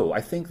that's true. I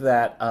think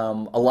that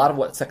a lot of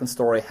what Second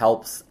Story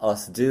helps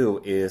us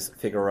do is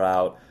figure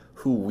out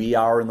who we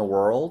are in the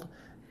world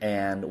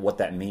and what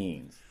that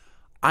means.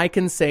 I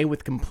can say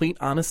with complete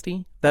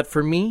honesty that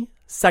for me,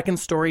 Second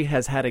Story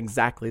has had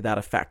exactly that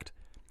effect.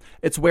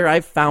 It's where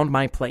I've found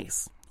my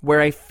place, where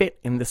I fit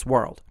in this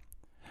world.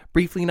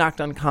 Briefly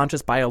Knocked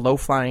Unconscious by a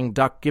Low-Flying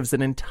Duck gives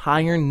an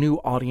entire new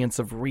audience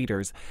of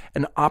readers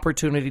an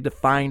opportunity to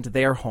find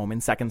their home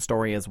in Second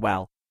Story as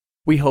well.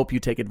 We hope you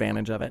take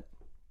advantage of it.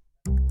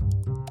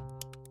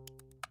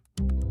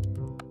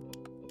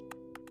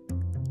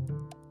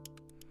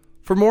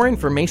 For more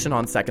information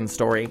on Second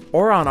Story,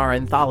 or on our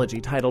anthology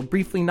titled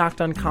Briefly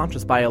Knocked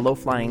Unconscious by a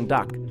Low-Flying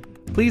Duck,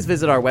 please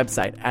visit our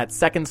website at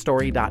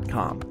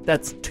secondstory.com.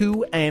 That's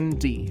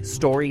 2ND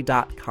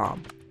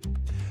story.com.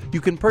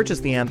 You can purchase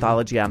the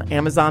anthology on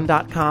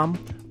Amazon.com,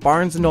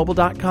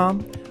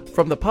 BarnesandNoble.com,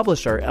 from the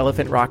publisher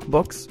Elephant Rock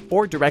Books,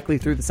 or directly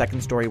through the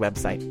Second Story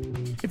website.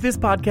 If this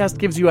podcast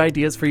gives you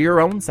ideas for your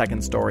own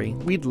Second Story,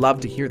 we'd love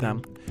to hear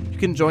them. You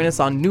can join us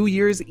on New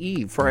Year's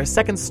Eve for our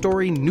Second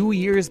Story New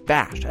Year's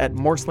Bash at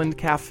Morseland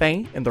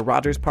Cafe in the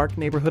Rogers Park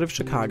neighborhood of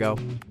Chicago.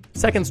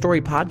 Second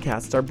Story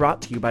podcasts are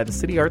brought to you by the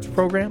City Arts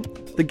Program,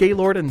 the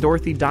Gaylord and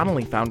Dorothy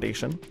Donnelly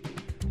Foundation,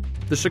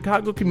 the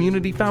Chicago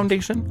Community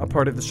Foundation, a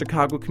part of the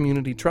Chicago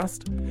Community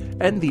Trust,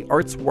 and the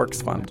Arts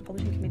Works Fund.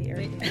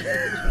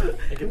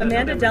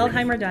 Amanda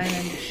Delheimer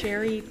Diamond,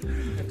 Sherry.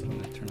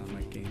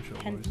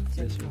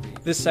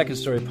 This Second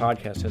Story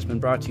podcast has been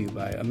brought to you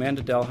by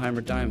Amanda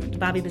Delheimer Diamond,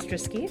 Bobby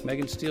Bystrisky,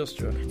 Megan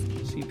Steelstra,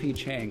 CP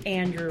Chang,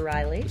 Andrew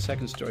Riley, the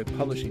Second Story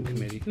Publishing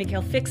Committee,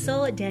 Mikhail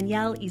Fixel,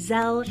 Danielle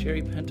Ezel,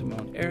 Sherry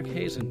Pentamone, Eric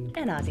Hazen,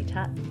 and Ozzy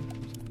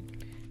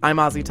Totten. I'm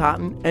Ozzy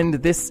Totten, and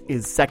this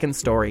is Second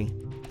Story.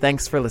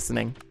 Thanks for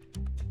listening.